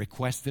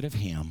requested of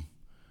him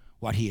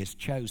what he has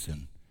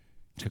chosen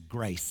to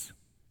grace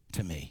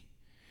to me.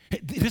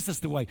 This is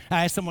the way.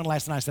 I asked someone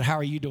last night, I said, how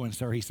are you doing,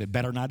 sir? He said,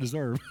 better than I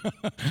deserve.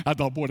 I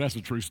thought, boy, that's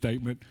a true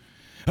statement.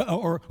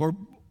 Or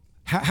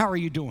how are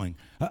you doing?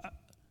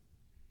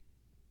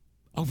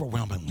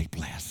 Overwhelmingly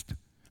blessed.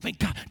 I mean,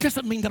 God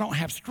doesn't mean that I don't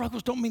have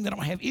struggles, don't mean that I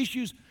don't have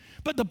issues,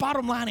 but the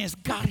bottom line is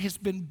God has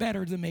been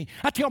better than me.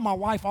 I tell my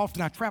wife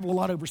often, I travel a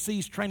lot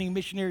overseas training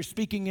missionaries,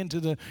 speaking into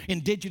the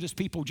indigenous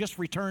people, just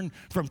returned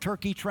from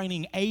Turkey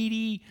training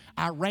 80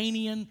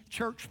 Iranian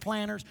church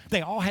planners.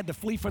 They all had to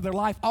flee for their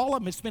life. All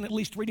of them had spent at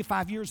least 3 to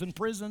 5 years in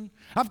prison.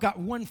 I've got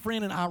one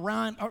friend in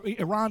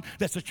Iran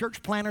that's a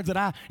church planner that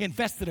I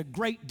invested a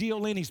great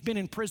deal in. He's been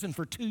in prison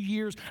for 2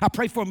 years. I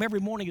pray for him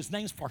every morning. His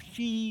name's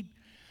Farshid.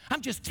 I'm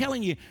just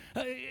telling you,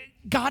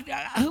 God,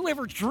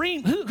 who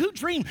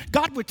dreamed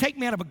God would take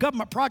me out of a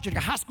government project, a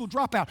high school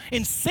dropout,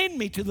 and send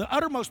me to the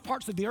uttermost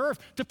parts of the earth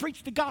to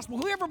preach the gospel?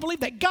 Whoever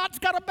believed that? God's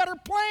got a better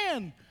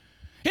plan.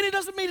 And it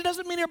doesn't mean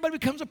everybody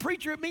becomes a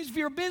preacher. It means if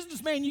you're a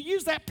businessman, you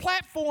use that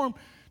platform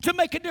to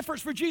make a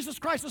difference for Jesus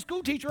Christ, a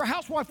school teacher, a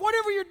housewife,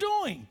 whatever you're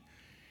doing.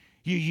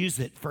 You use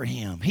it for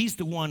him. He's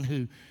the one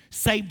who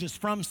saved us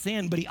from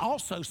sin, but he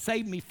also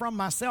saved me from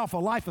myself, a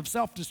life of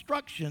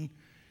self-destruction.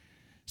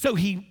 So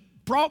he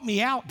brought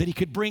me out that he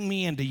could bring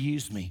me in to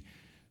use me.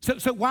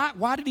 So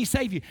why did he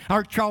save you? I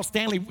heard Charles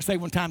Stanley say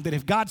one time that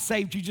if God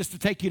saved you just to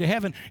take you to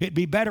heaven, it'd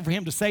be better for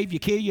him to save you,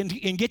 kill you,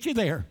 and get you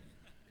there.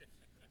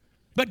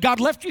 But God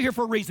left you here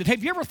for a reason.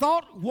 Have you ever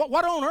thought,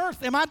 what on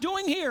earth am I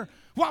doing here?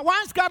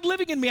 Why is God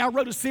living in me? I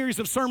wrote a series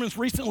of sermons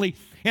recently,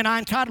 and I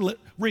entitled it,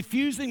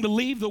 Refusing to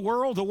Leave the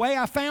World the Way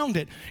I Found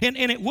It. And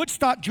at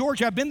Woodstock,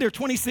 Georgia, I've been there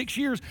 26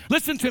 years.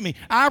 Listen to me.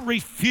 I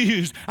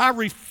refuse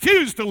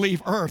to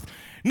leave earth,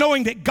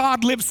 knowing that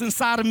God lives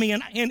inside of me,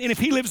 and if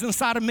he lives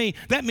inside of me,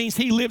 that means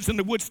he lives in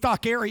the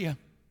Woodstock area.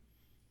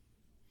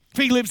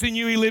 If he lives in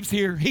you, he lives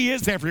here. He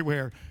is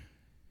everywhere.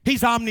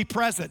 He's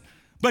omnipresent.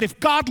 But if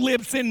God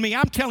lives in me,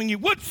 I'm telling you,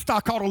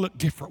 Woodstock ought to look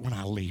different when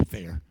I leave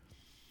there.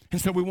 And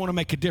so we want to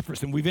make a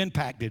difference, and we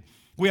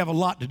have a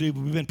lot to do,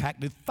 but we've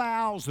impacted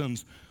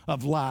thousands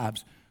of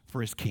lives for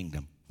his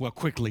kingdom. Well,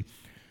 quickly,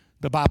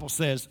 the Bible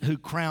says, who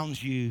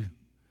crowns you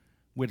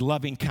with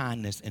loving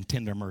kindness and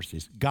tender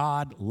mercies.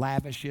 God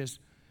lavishes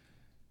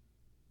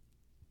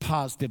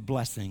positive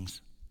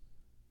blessings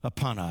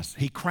upon us.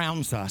 He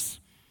crowns us.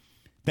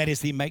 That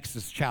is, he makes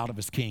us a child of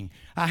his king.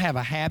 I have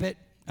a habit,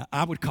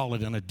 I would call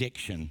it an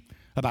addiction.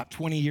 About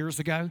 20 years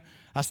ago,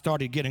 I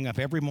started getting up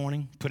every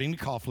morning, putting the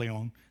coffee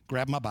on,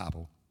 grab my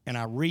Bible, and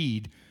I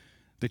read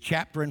the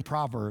chapter in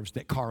Proverbs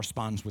that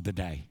corresponds with the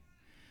day.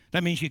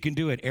 That means you can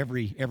do it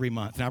every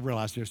month. And I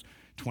realize there's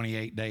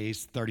 28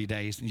 days, 30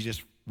 days, and you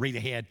just read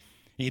ahead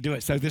and you do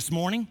it. So this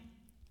morning,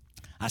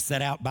 I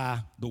sat out by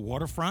the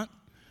waterfront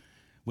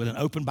with an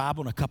open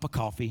Bible and a cup of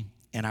coffee,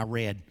 and I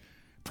read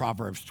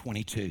Proverbs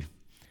 22.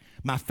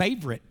 My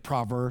favorite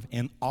proverb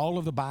in all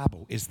of the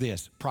Bible is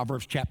this,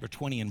 Proverbs chapter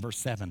 20 and verse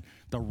 7.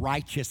 The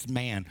righteous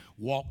man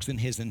walks in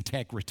his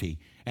integrity,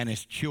 and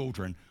his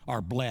children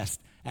are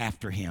blessed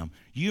after him.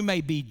 You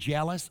may be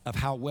jealous of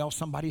how well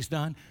somebody's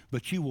done,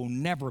 but you will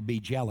never be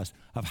jealous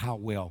of how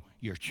well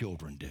your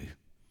children do.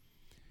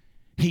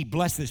 He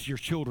blesses your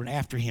children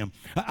after him.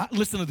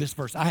 Listen to this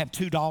verse. I have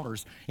 2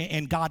 daughters,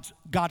 and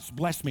God's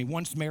blessed me.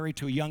 One's married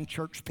to a young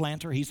church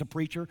planter. He's a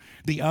preacher.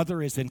 The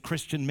other is in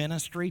Christian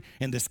ministry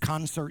in this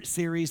concert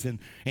series and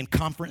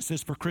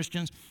conferences for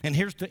Christians. And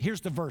here's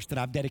the verse that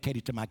I've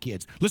dedicated to my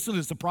kids. Listen to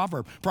this,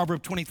 Proverb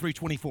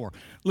 23:24.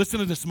 Listen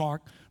to this,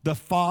 Mark. The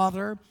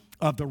father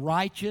of the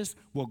righteous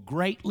will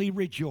greatly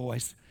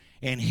rejoice,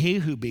 and he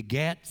who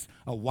begets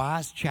a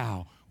wise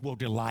child will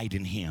delight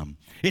in him.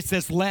 It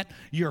says, let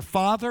your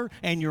father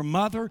and your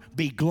mother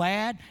be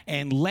glad,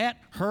 and let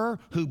her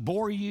who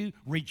bore you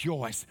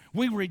rejoice.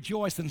 We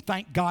rejoice and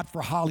thank God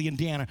for Holly and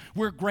Deanna.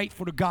 We're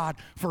grateful to God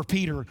for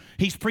Peter.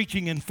 He's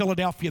preaching in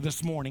Philadelphia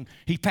this morning.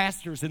 He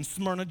pastors in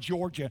Smyrna,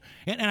 Georgia.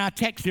 And I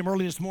texted him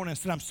early this morning and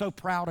said, I'm so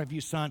proud of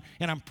you, son,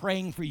 and I'm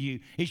praying for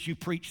you as you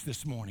preach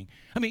this morning.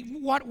 I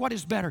mean, what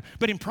is better?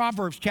 But in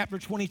Proverbs chapter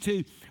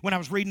 22, when I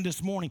was reading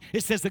this morning,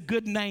 it says a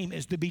good name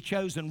is to be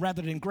chosen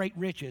rather than great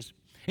riches.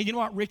 And you know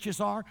what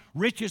riches are?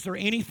 Riches are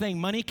anything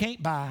money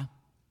can't buy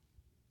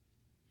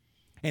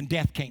and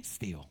death can't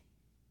steal.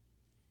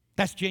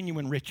 That's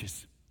genuine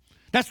riches.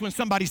 That's when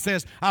somebody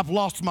says, I've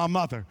lost my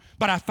mother,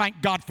 but I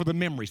thank God for the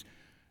memories.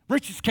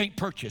 Riches can't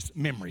purchase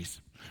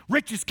memories.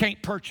 Riches can't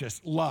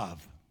purchase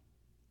love.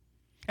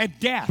 And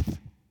death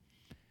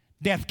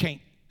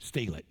can't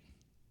steal it.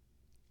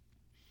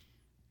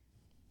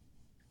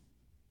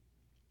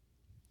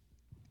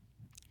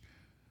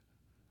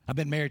 I've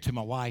been married to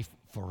my wife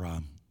for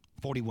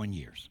 41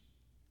 years.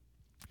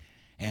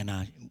 And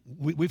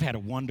we've had a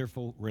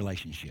wonderful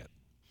relationship.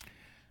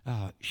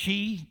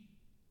 She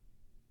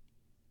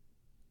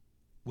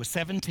was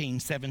 17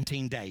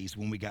 days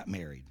when we got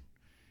married.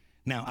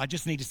 Now, I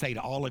just need to say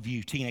to all of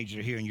you teenagers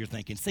are here and you're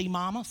thinking, see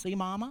mama?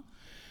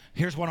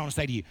 Here's what I want to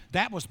say to you.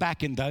 That was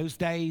back in those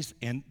days,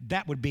 and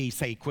that would be,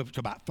 say, equivalent to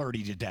about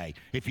 30 today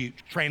if you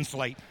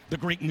translate the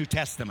Greek New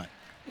Testament.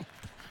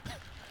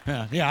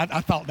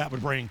 I thought that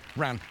would bring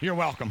around. You're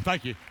welcome.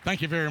 Thank you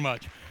very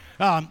much.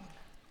 And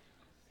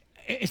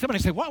somebody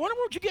said, what in the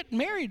world did you get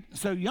married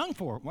so young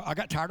for? Well, I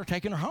got tired of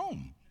taking her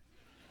home.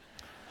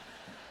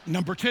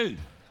 Number 2,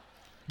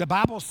 the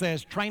Bible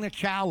says, train a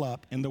child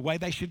up in the way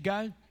they should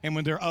go, and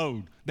when they're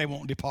old, they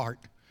won't depart.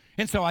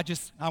 And so I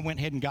went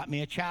ahead and got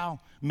me a child,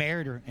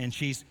 married her, and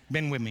she's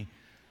been with me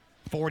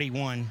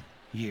 41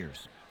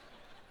 years.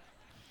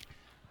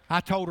 I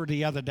told her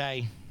the other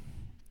day,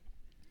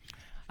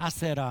 I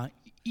said,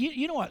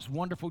 you know what's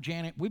wonderful,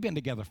 Janet? We've been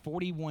together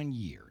 41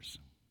 years.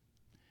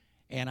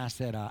 And I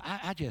said,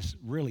 I just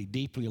really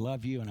deeply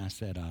love you. And I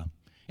said,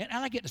 and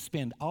I get to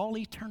spend all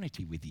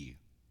eternity with you.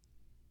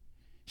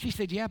 She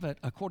said, yeah, but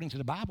according to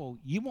the Bible,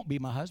 you won't be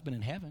my husband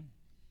in heaven.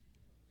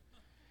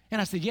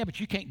 And I said, yeah, but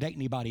you can't date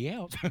anybody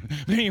else.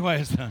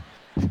 Anyways,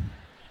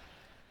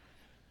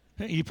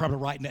 you're probably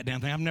writing that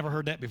down. I've never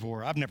heard that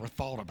before. I've never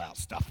thought about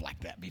stuff like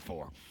that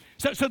before.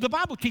 So the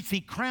Bible teaches He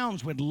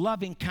crowns with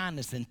loving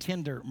kindness and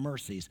tender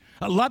mercies,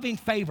 a loving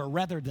favor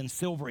rather than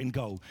silver and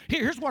gold.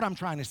 Here's what I'm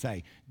trying to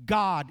say.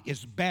 God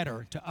is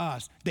better to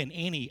us than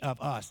any of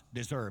us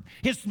deserve.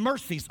 His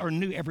mercies are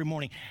new every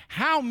morning.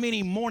 How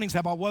many mornings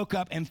have I woke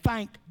up and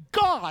thanked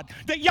God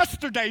that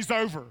yesterday's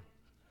over?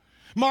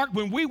 Mark,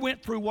 when we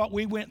went through what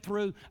we went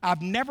through,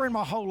 I've never in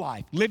my whole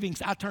life,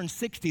 I turned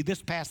 60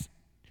 this past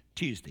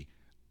Tuesday.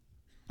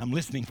 I'm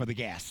listening for the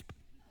gasp.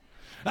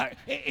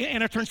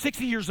 And I turned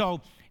 60 years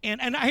old.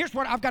 And here's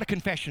what I've got a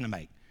confession to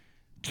make.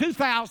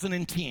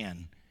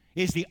 2010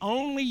 is the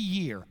only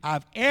year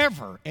I've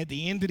ever, at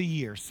the end of the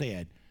year,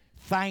 said,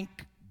 thank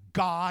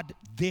God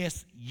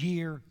this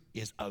year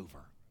is over.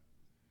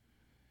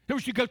 There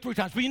was you go through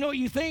times, but you know what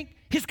you think?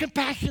 His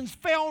compassions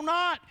fail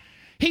not.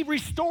 He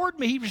restored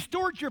me. He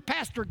restored your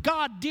pastor.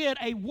 God did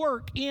a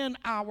work in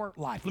our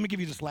life. Let me give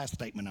you this last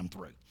statement. I'm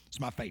through. It's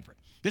my favorite.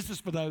 This is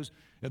for those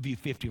of you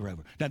 50 or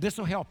over. Now, this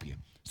will help you.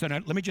 So now,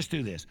 let me just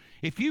do this.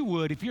 If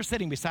you're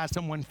sitting beside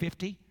someone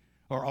 50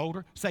 or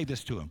older, say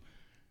this to them.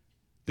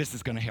 This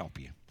is going to help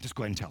you. Just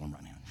go ahead and tell them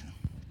right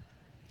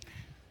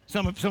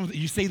now.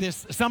 You see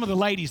this? Some of the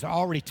ladies are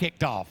already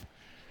ticked off.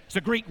 It's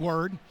a Greek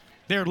word.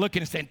 They're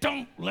looking and saying,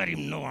 don't let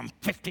him know I'm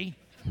 50.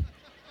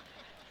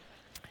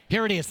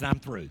 Here it is, and I'm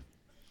through.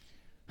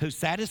 Who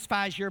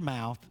satisfies your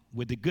mouth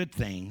with the good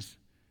things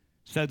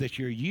so that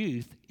your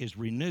youth is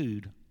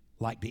renewed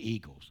like the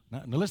eagles.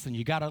 Now listen,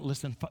 you got to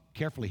listen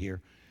carefully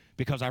here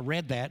because I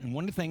read that, and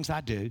one of the things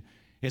I do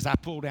is I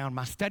pull down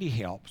my study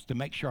helps to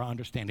make sure I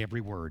understand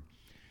every word.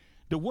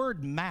 The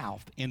word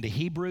mouth in the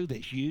Hebrew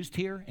that's used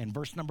here in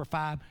verse number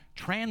 5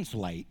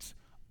 translates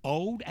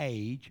old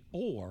age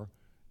or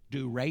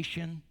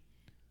duration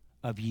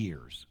of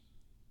years.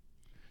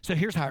 So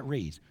here's how it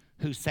reads.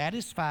 Who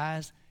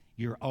satisfies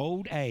your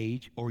old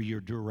age or your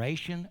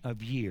duration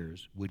of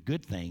years with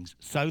good things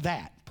so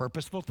that,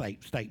 purposeful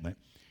statement,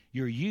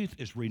 your youth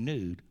is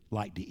renewed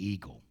like the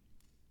eagle.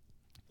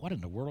 What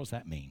in the world does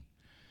that mean?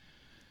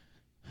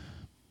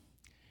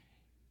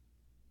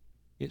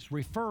 It's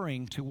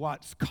referring to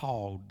what's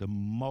called the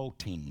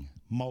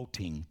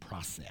molting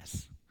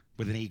process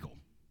with an eagle.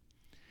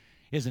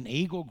 As an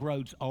eagle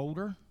grows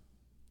older,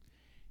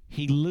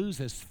 he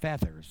loses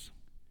feathers,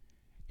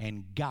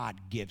 and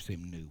God gives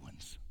him new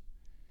ones.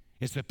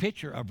 It's a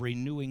picture of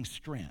renewing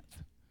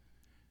strength.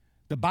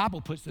 The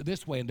Bible puts it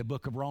this way in the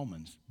book of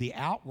Romans. The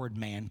outward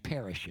man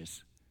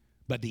perishes,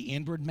 but the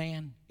inward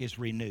man is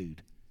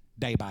renewed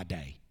day by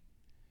day.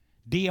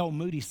 D.L.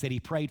 Moody said he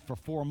prayed for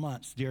 4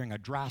 months during a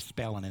dry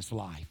spell in his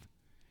life.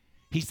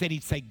 He said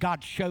he'd say,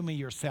 God, show me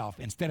yourself.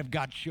 Instead of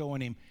God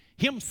showing him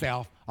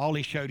himself, all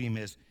he showed him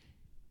is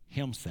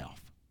himself.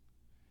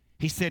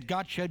 He said,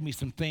 God showed me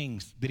some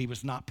things that he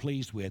was not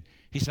pleased with.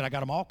 He said, I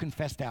got them all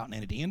confessed out,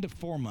 and at the end of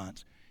 4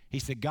 months, he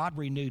said, God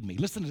renewed me.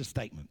 Listen to the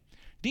statement.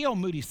 D.L.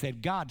 Moody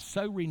said, God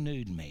so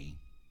renewed me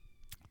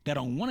that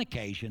on one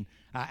occasion,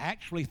 I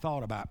actually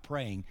thought about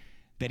praying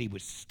that he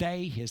would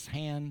stay his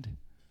hand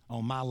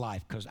on my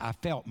life because I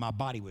felt my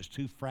body was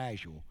too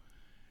fragile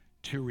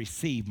to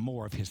receive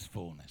more of his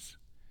fullness.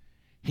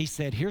 He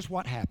said, here's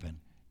what happened.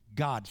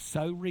 God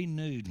so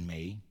renewed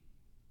me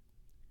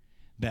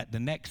that the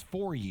next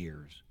 4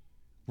 years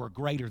were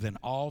greater than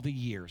all the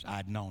years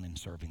I'd known in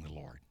serving the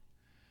Lord.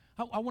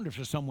 I wonder if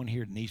there's someone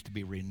here that needs to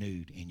be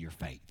renewed in your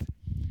faith.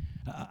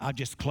 I'll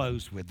just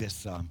close with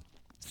this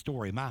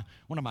story.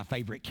 One of my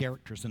favorite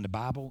characters in the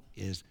Bible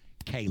is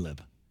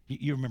Caleb.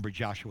 You remember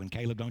Joshua and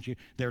Caleb, don't you?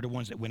 They're the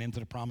ones that went into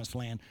the promised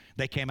land.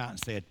 They came out and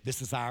said,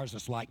 this is ours,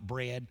 it's like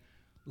bread.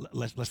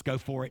 Let's go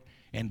for it.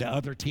 And the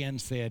other 10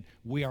 said,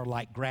 we are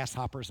like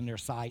grasshoppers in their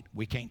sight.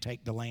 We can't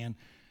take the land.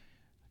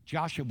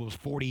 Joshua was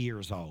 40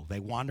 years old. They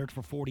wandered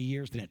for 40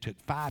 years, then it took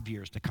 5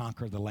 years to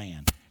conquer the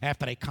land.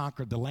 After they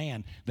conquered the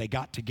land, they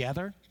got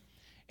together,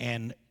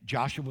 and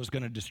Joshua was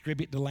going to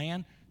distribute the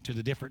land to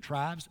the different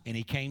tribes, and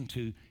he came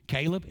to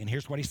Caleb, and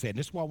here's what he said.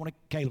 This is why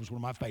Caleb's one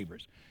of my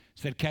favorites.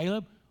 He said,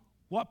 Caleb,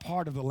 what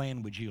part of the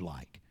land would you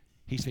like?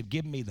 He said,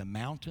 give me the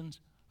mountains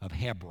of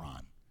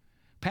Hebron.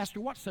 Pastor,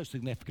 what's so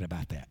significant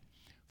about that?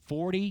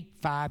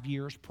 45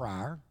 years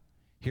prior,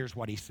 here's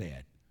what he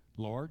said.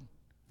 Lord,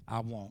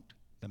 I want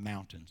the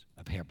mountains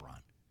of Hebron.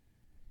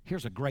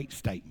 Here's a great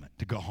statement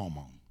to go home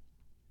on.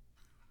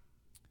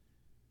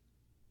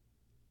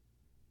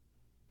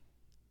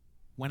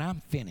 When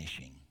I'm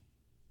finishing,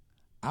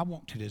 I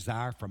want to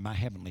desire from my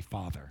Heavenly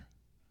Father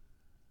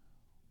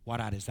what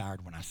I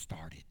desired when I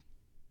started.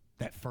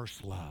 That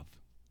first love,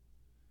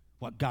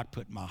 what God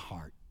put in my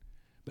heart.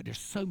 But there's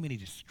so many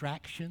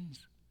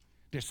distractions.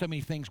 There's so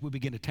many things we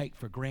begin to take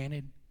for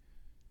granted.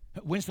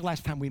 When's the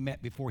last time we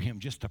met before Him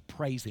just to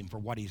praise Him for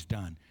what He's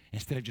done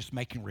instead of just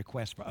making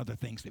requests for other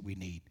things that we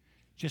need?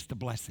 Just to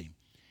bless Him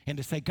and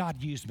to say,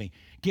 God, use me.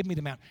 Give me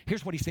the amount.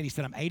 Here's what He said. He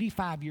said, I'm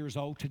 85 years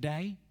old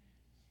today,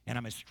 and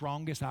I'm as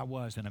strong as I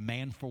was and a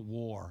man for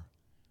war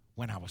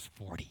when I was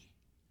 40.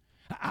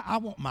 I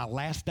want my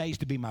last days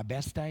to be my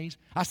best days.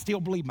 I still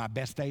believe my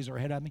best days are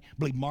ahead of me. I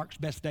believe Mark's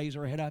best days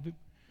are ahead of him.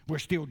 We're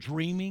still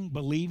dreaming,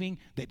 believing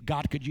that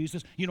God could use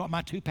us. You know what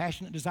my two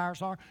passionate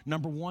desires are?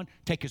 Number one,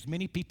 take as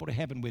many people to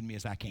heaven with me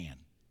as I can.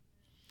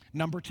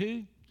 Number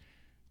two,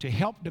 to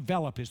help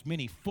develop as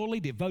many fully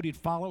devoted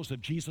followers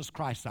of Jesus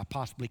Christ as I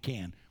possibly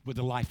can with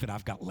the life that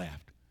I've got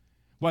left.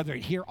 Whether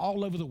here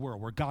all over the world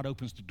where God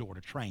opens the door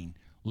to train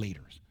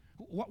leaders.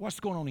 What's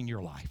going on in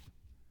your life?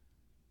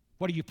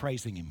 What are you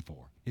praising Him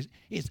for?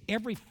 Is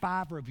every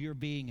fiber of your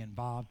being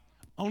involved?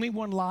 Only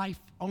one life,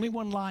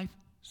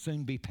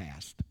 soon be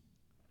past.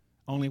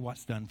 Only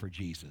what's done for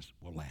Jesus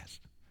will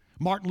last.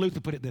 Martin Luther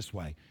put it this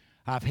way,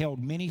 I've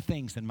held many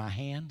things in my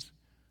hands,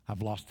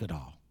 I've lost it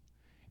all.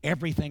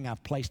 Everything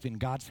I've placed in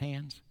God's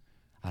hands,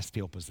 I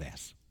still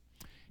possess.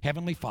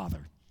 Heavenly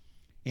Father,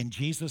 in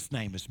Jesus'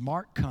 name, as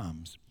Mark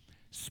comes,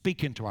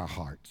 speak into our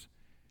hearts.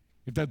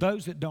 If there are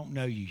those that don't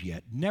know you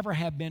yet, never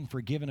have been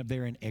forgiven of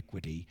their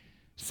iniquity,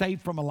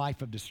 saved from a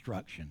life of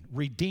destruction,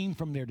 redeemed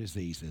from their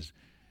diseases,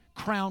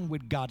 crowned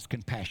with God's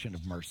compassion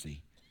of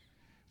mercy,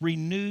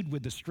 renewed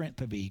with the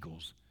strength of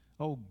eagles.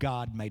 Oh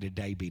God, may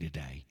today be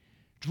today.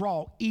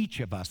 Draw each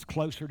of us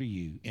closer to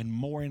you and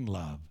more in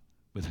love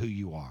with who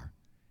you are.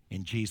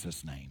 In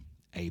Jesus' name,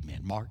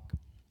 amen. Mark.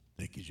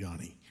 Thank you,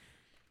 Johnny.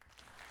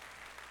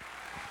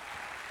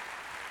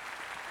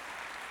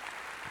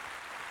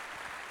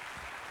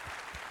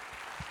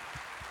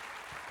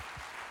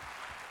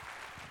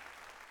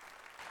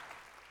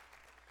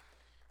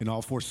 In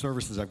all four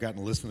services I've gotten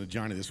to listen to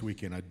Johnny this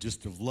weekend, I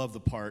just have loved the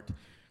part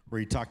where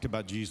he talked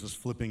about Jesus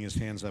flipping his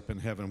hands up in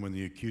heaven when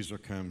the accuser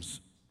comes,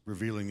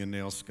 revealing the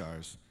nail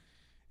scars.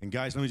 And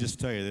guys, let me just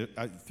tell you,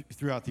 that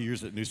throughout the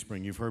years at New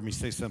Spring, you've heard me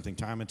say something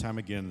time and time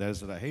again, that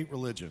is that I hate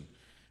religion,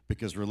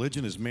 because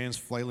religion is man's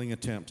flailing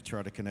attempt to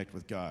try to connect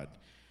with God.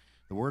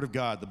 The Word of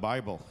God, the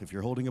Bible, if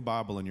you're holding a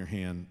Bible in your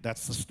hand,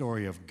 that's the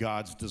story of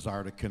God's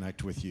desire to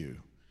connect with you.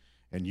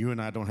 And you and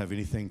I don't have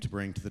anything to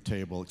bring to the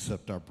table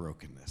except our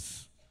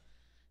brokenness.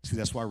 See,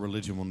 that's why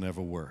religion will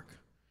never work.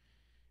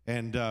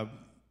 And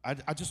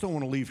I just don't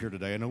want to leave here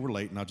today. I know we're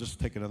late, and I'll just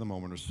take another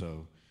moment or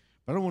so.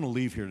 But I don't want to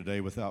leave here today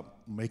without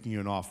making you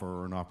an offer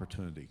or an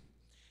opportunity.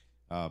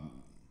 The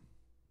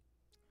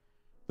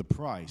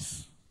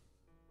price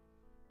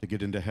to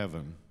get into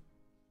heaven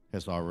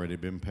has already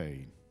been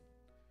paid.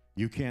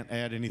 You can't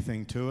add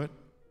anything to it,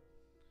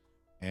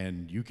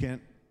 and you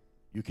can't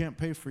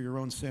pay for your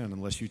own sin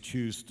unless you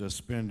choose to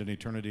spend an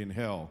eternity in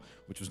hell,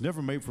 which was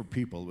never made for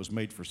people. It was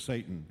made for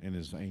Satan and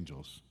his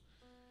angels.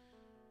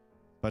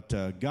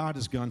 But God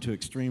has gone to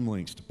extreme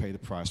lengths to pay the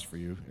price for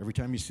you. Every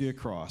time you see a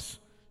cross,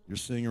 you're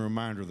seeing a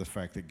reminder of the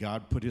fact that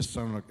God put His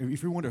Son on a...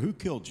 If you wonder who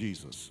killed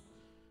Jesus,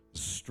 as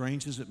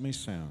strange as it may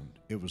sound,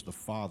 it was the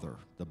Father,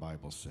 the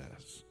Bible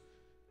says,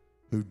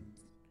 who,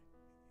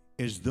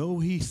 as though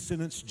He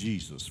sentenced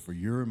Jesus for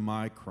your and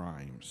my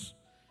crimes,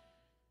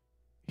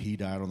 He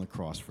died on the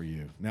cross for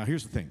you. Now,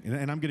 here's the thing,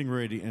 and I'm getting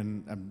ready,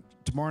 and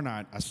tomorrow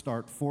night, I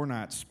start 4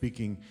 nights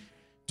speaking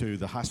to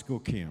the high school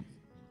camp.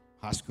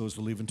 High schools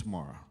are leaving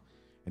tomorrow.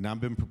 And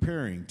I've been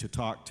preparing to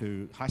talk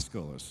to high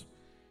schoolers.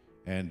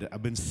 And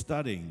I've been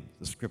studying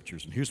the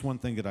scriptures. And here's one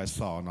thing that I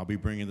saw, and I'll be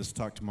bringing this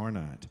talk tomorrow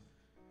night.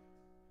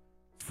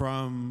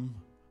 From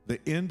the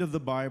end of the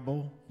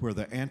Bible, where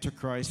the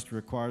Antichrist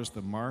requires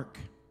the mark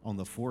on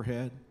the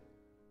forehead,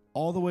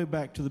 all the way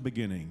back to the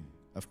beginning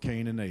of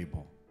Cain and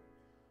Abel,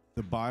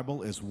 the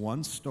Bible is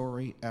one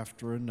story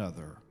after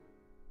another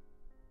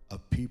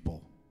of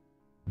people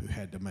who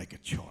had to make a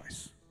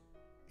choice,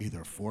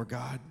 either for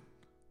God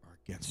or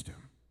against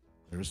Him.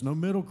 There is no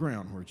middle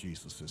ground where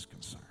Jesus is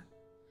concerned.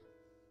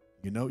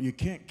 You know, you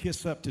can't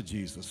kiss up to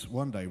Jesus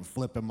one day and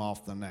flip Him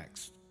off the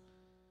next.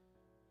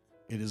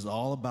 It is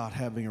all about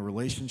having a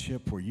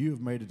relationship where you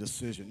have made a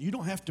decision. You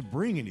don't have to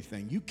bring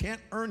anything. You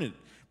can't earn it,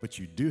 but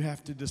you do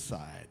have to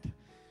decide.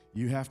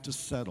 You have to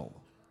settle.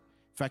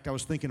 In fact, I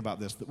was thinking about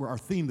this. Our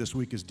theme this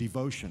week is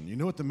devotion. You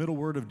know what the middle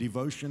word of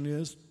devotion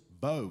is?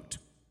 Vote.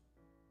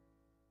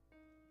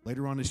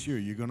 Later on this year,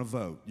 you're going to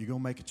vote. You're going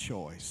to make a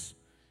choice.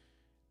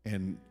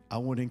 And I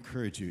want to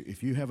encourage you,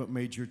 if you haven't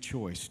made your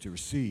choice to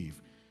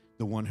receive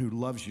the one who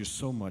loves you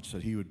so much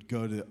that He would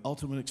go to the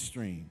ultimate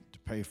extreme to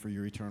pay for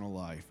your eternal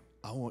life,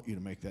 I want you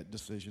to make that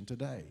decision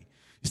today.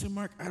 You say,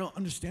 Mark, I don't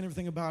understand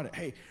everything about it.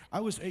 Hey,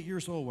 I was 8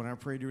 years old when I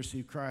prayed to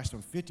receive Christ.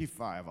 I'm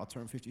 55. I'll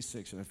turn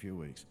 56 in a few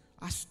weeks.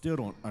 I still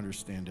don't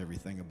understand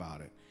everything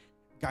about it.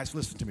 Guys,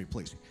 listen to me,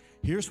 please.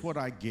 Here's what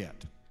I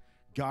get.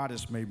 God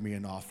has made me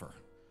an offer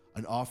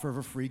of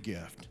a free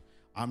gift.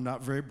 I'm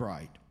not very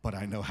bright, but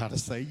I know how to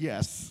say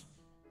yes.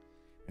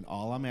 And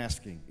all I'm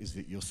asking is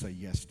that you'll say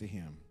yes to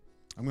him.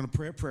 I'm going to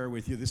pray a prayer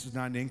with you. This is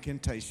not an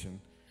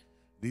incantation.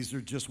 These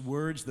are just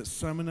words that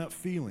summon up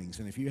feelings.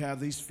 And if you have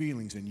these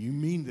feelings and you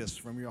mean this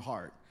from your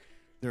heart,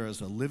 there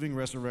is a living,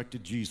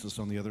 resurrected Jesus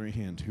on the other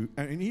end.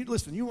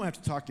 Listen, you won't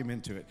have to talk him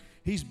into it.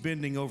 He's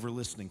bending over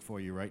listening for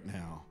you right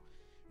now.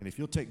 And if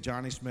you'll take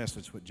Johnny's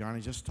message, what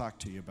Johnny just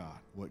talked to you about,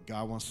 what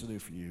God wants to do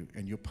for you,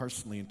 and you'll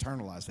personally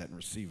internalize that and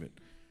receive it,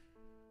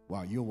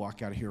 wow, you'll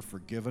walk out of here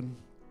forgiven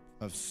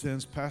of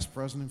sins past,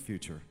 present, and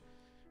future.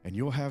 And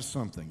you'll have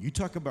something. You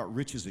talk about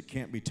riches that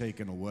can't be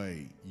taken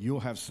away. You'll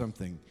have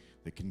something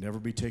that can never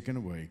be taken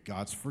away.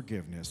 God's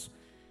forgiveness,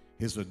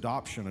 his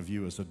adoption of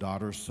you as a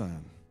daughter or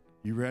son.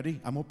 You ready?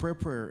 I'm going to pray a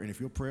prayer, and if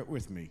you'll pray it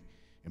with me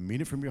and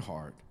mean it from your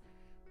heart,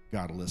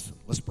 God will listen.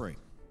 Let's pray.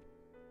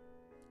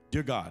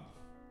 Dear God,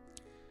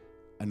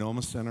 I know I'm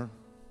a sinner.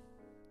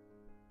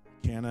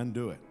 I can't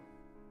undo it.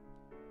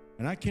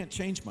 And I can't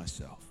change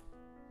myself.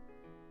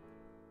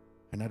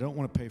 And I don't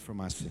want to pay for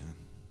my sin.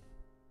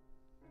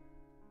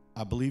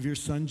 I believe your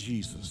son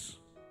Jesus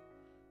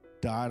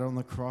died on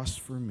the cross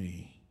for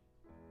me.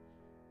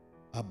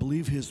 I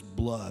believe his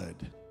blood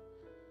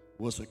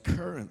was a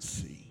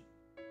currency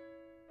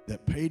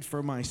that paid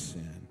for my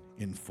sin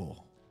in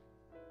full.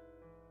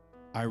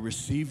 I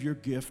receive your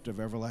gift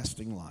of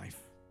everlasting life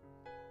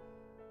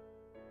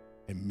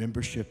and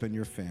membership in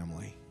your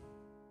family.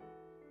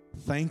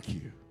 Thank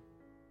you.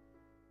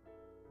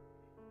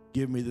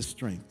 Give me the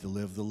strength to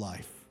live the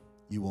life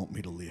you want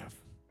me to live.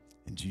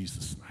 In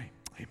Jesus' name,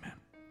 amen.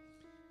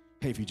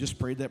 Hey, if you just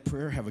prayed that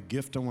prayer, have a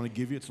gift I want to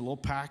give you. It's a little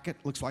packet.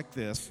 Looks like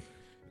this.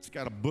 It's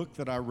got a book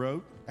that I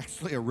wrote.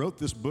 Actually, I wrote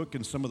this book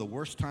in some of the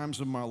worst times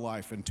of my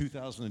life in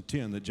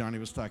 2010 that Johnny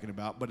was talking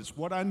about, but it's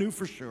what I knew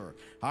for sure.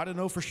 How to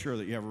know for sure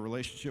that you have a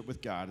relationship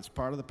with God. It's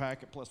part of the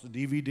packet plus a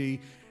DVD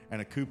and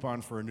a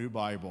coupon for a new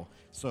Bible.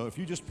 So if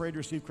you just prayed to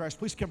receive Christ,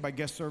 please come by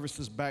guest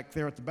services back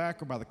there at the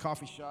back or by the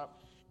coffee shop.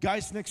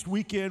 Guys, next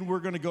weekend, we're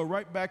going to go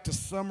right back to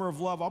Summer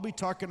of Love. I'll be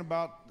talking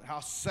about how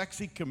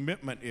sexy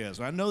commitment is.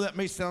 I know that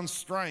may sound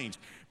strange,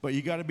 but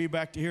you got to be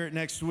back to hear it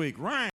next week. Ryan.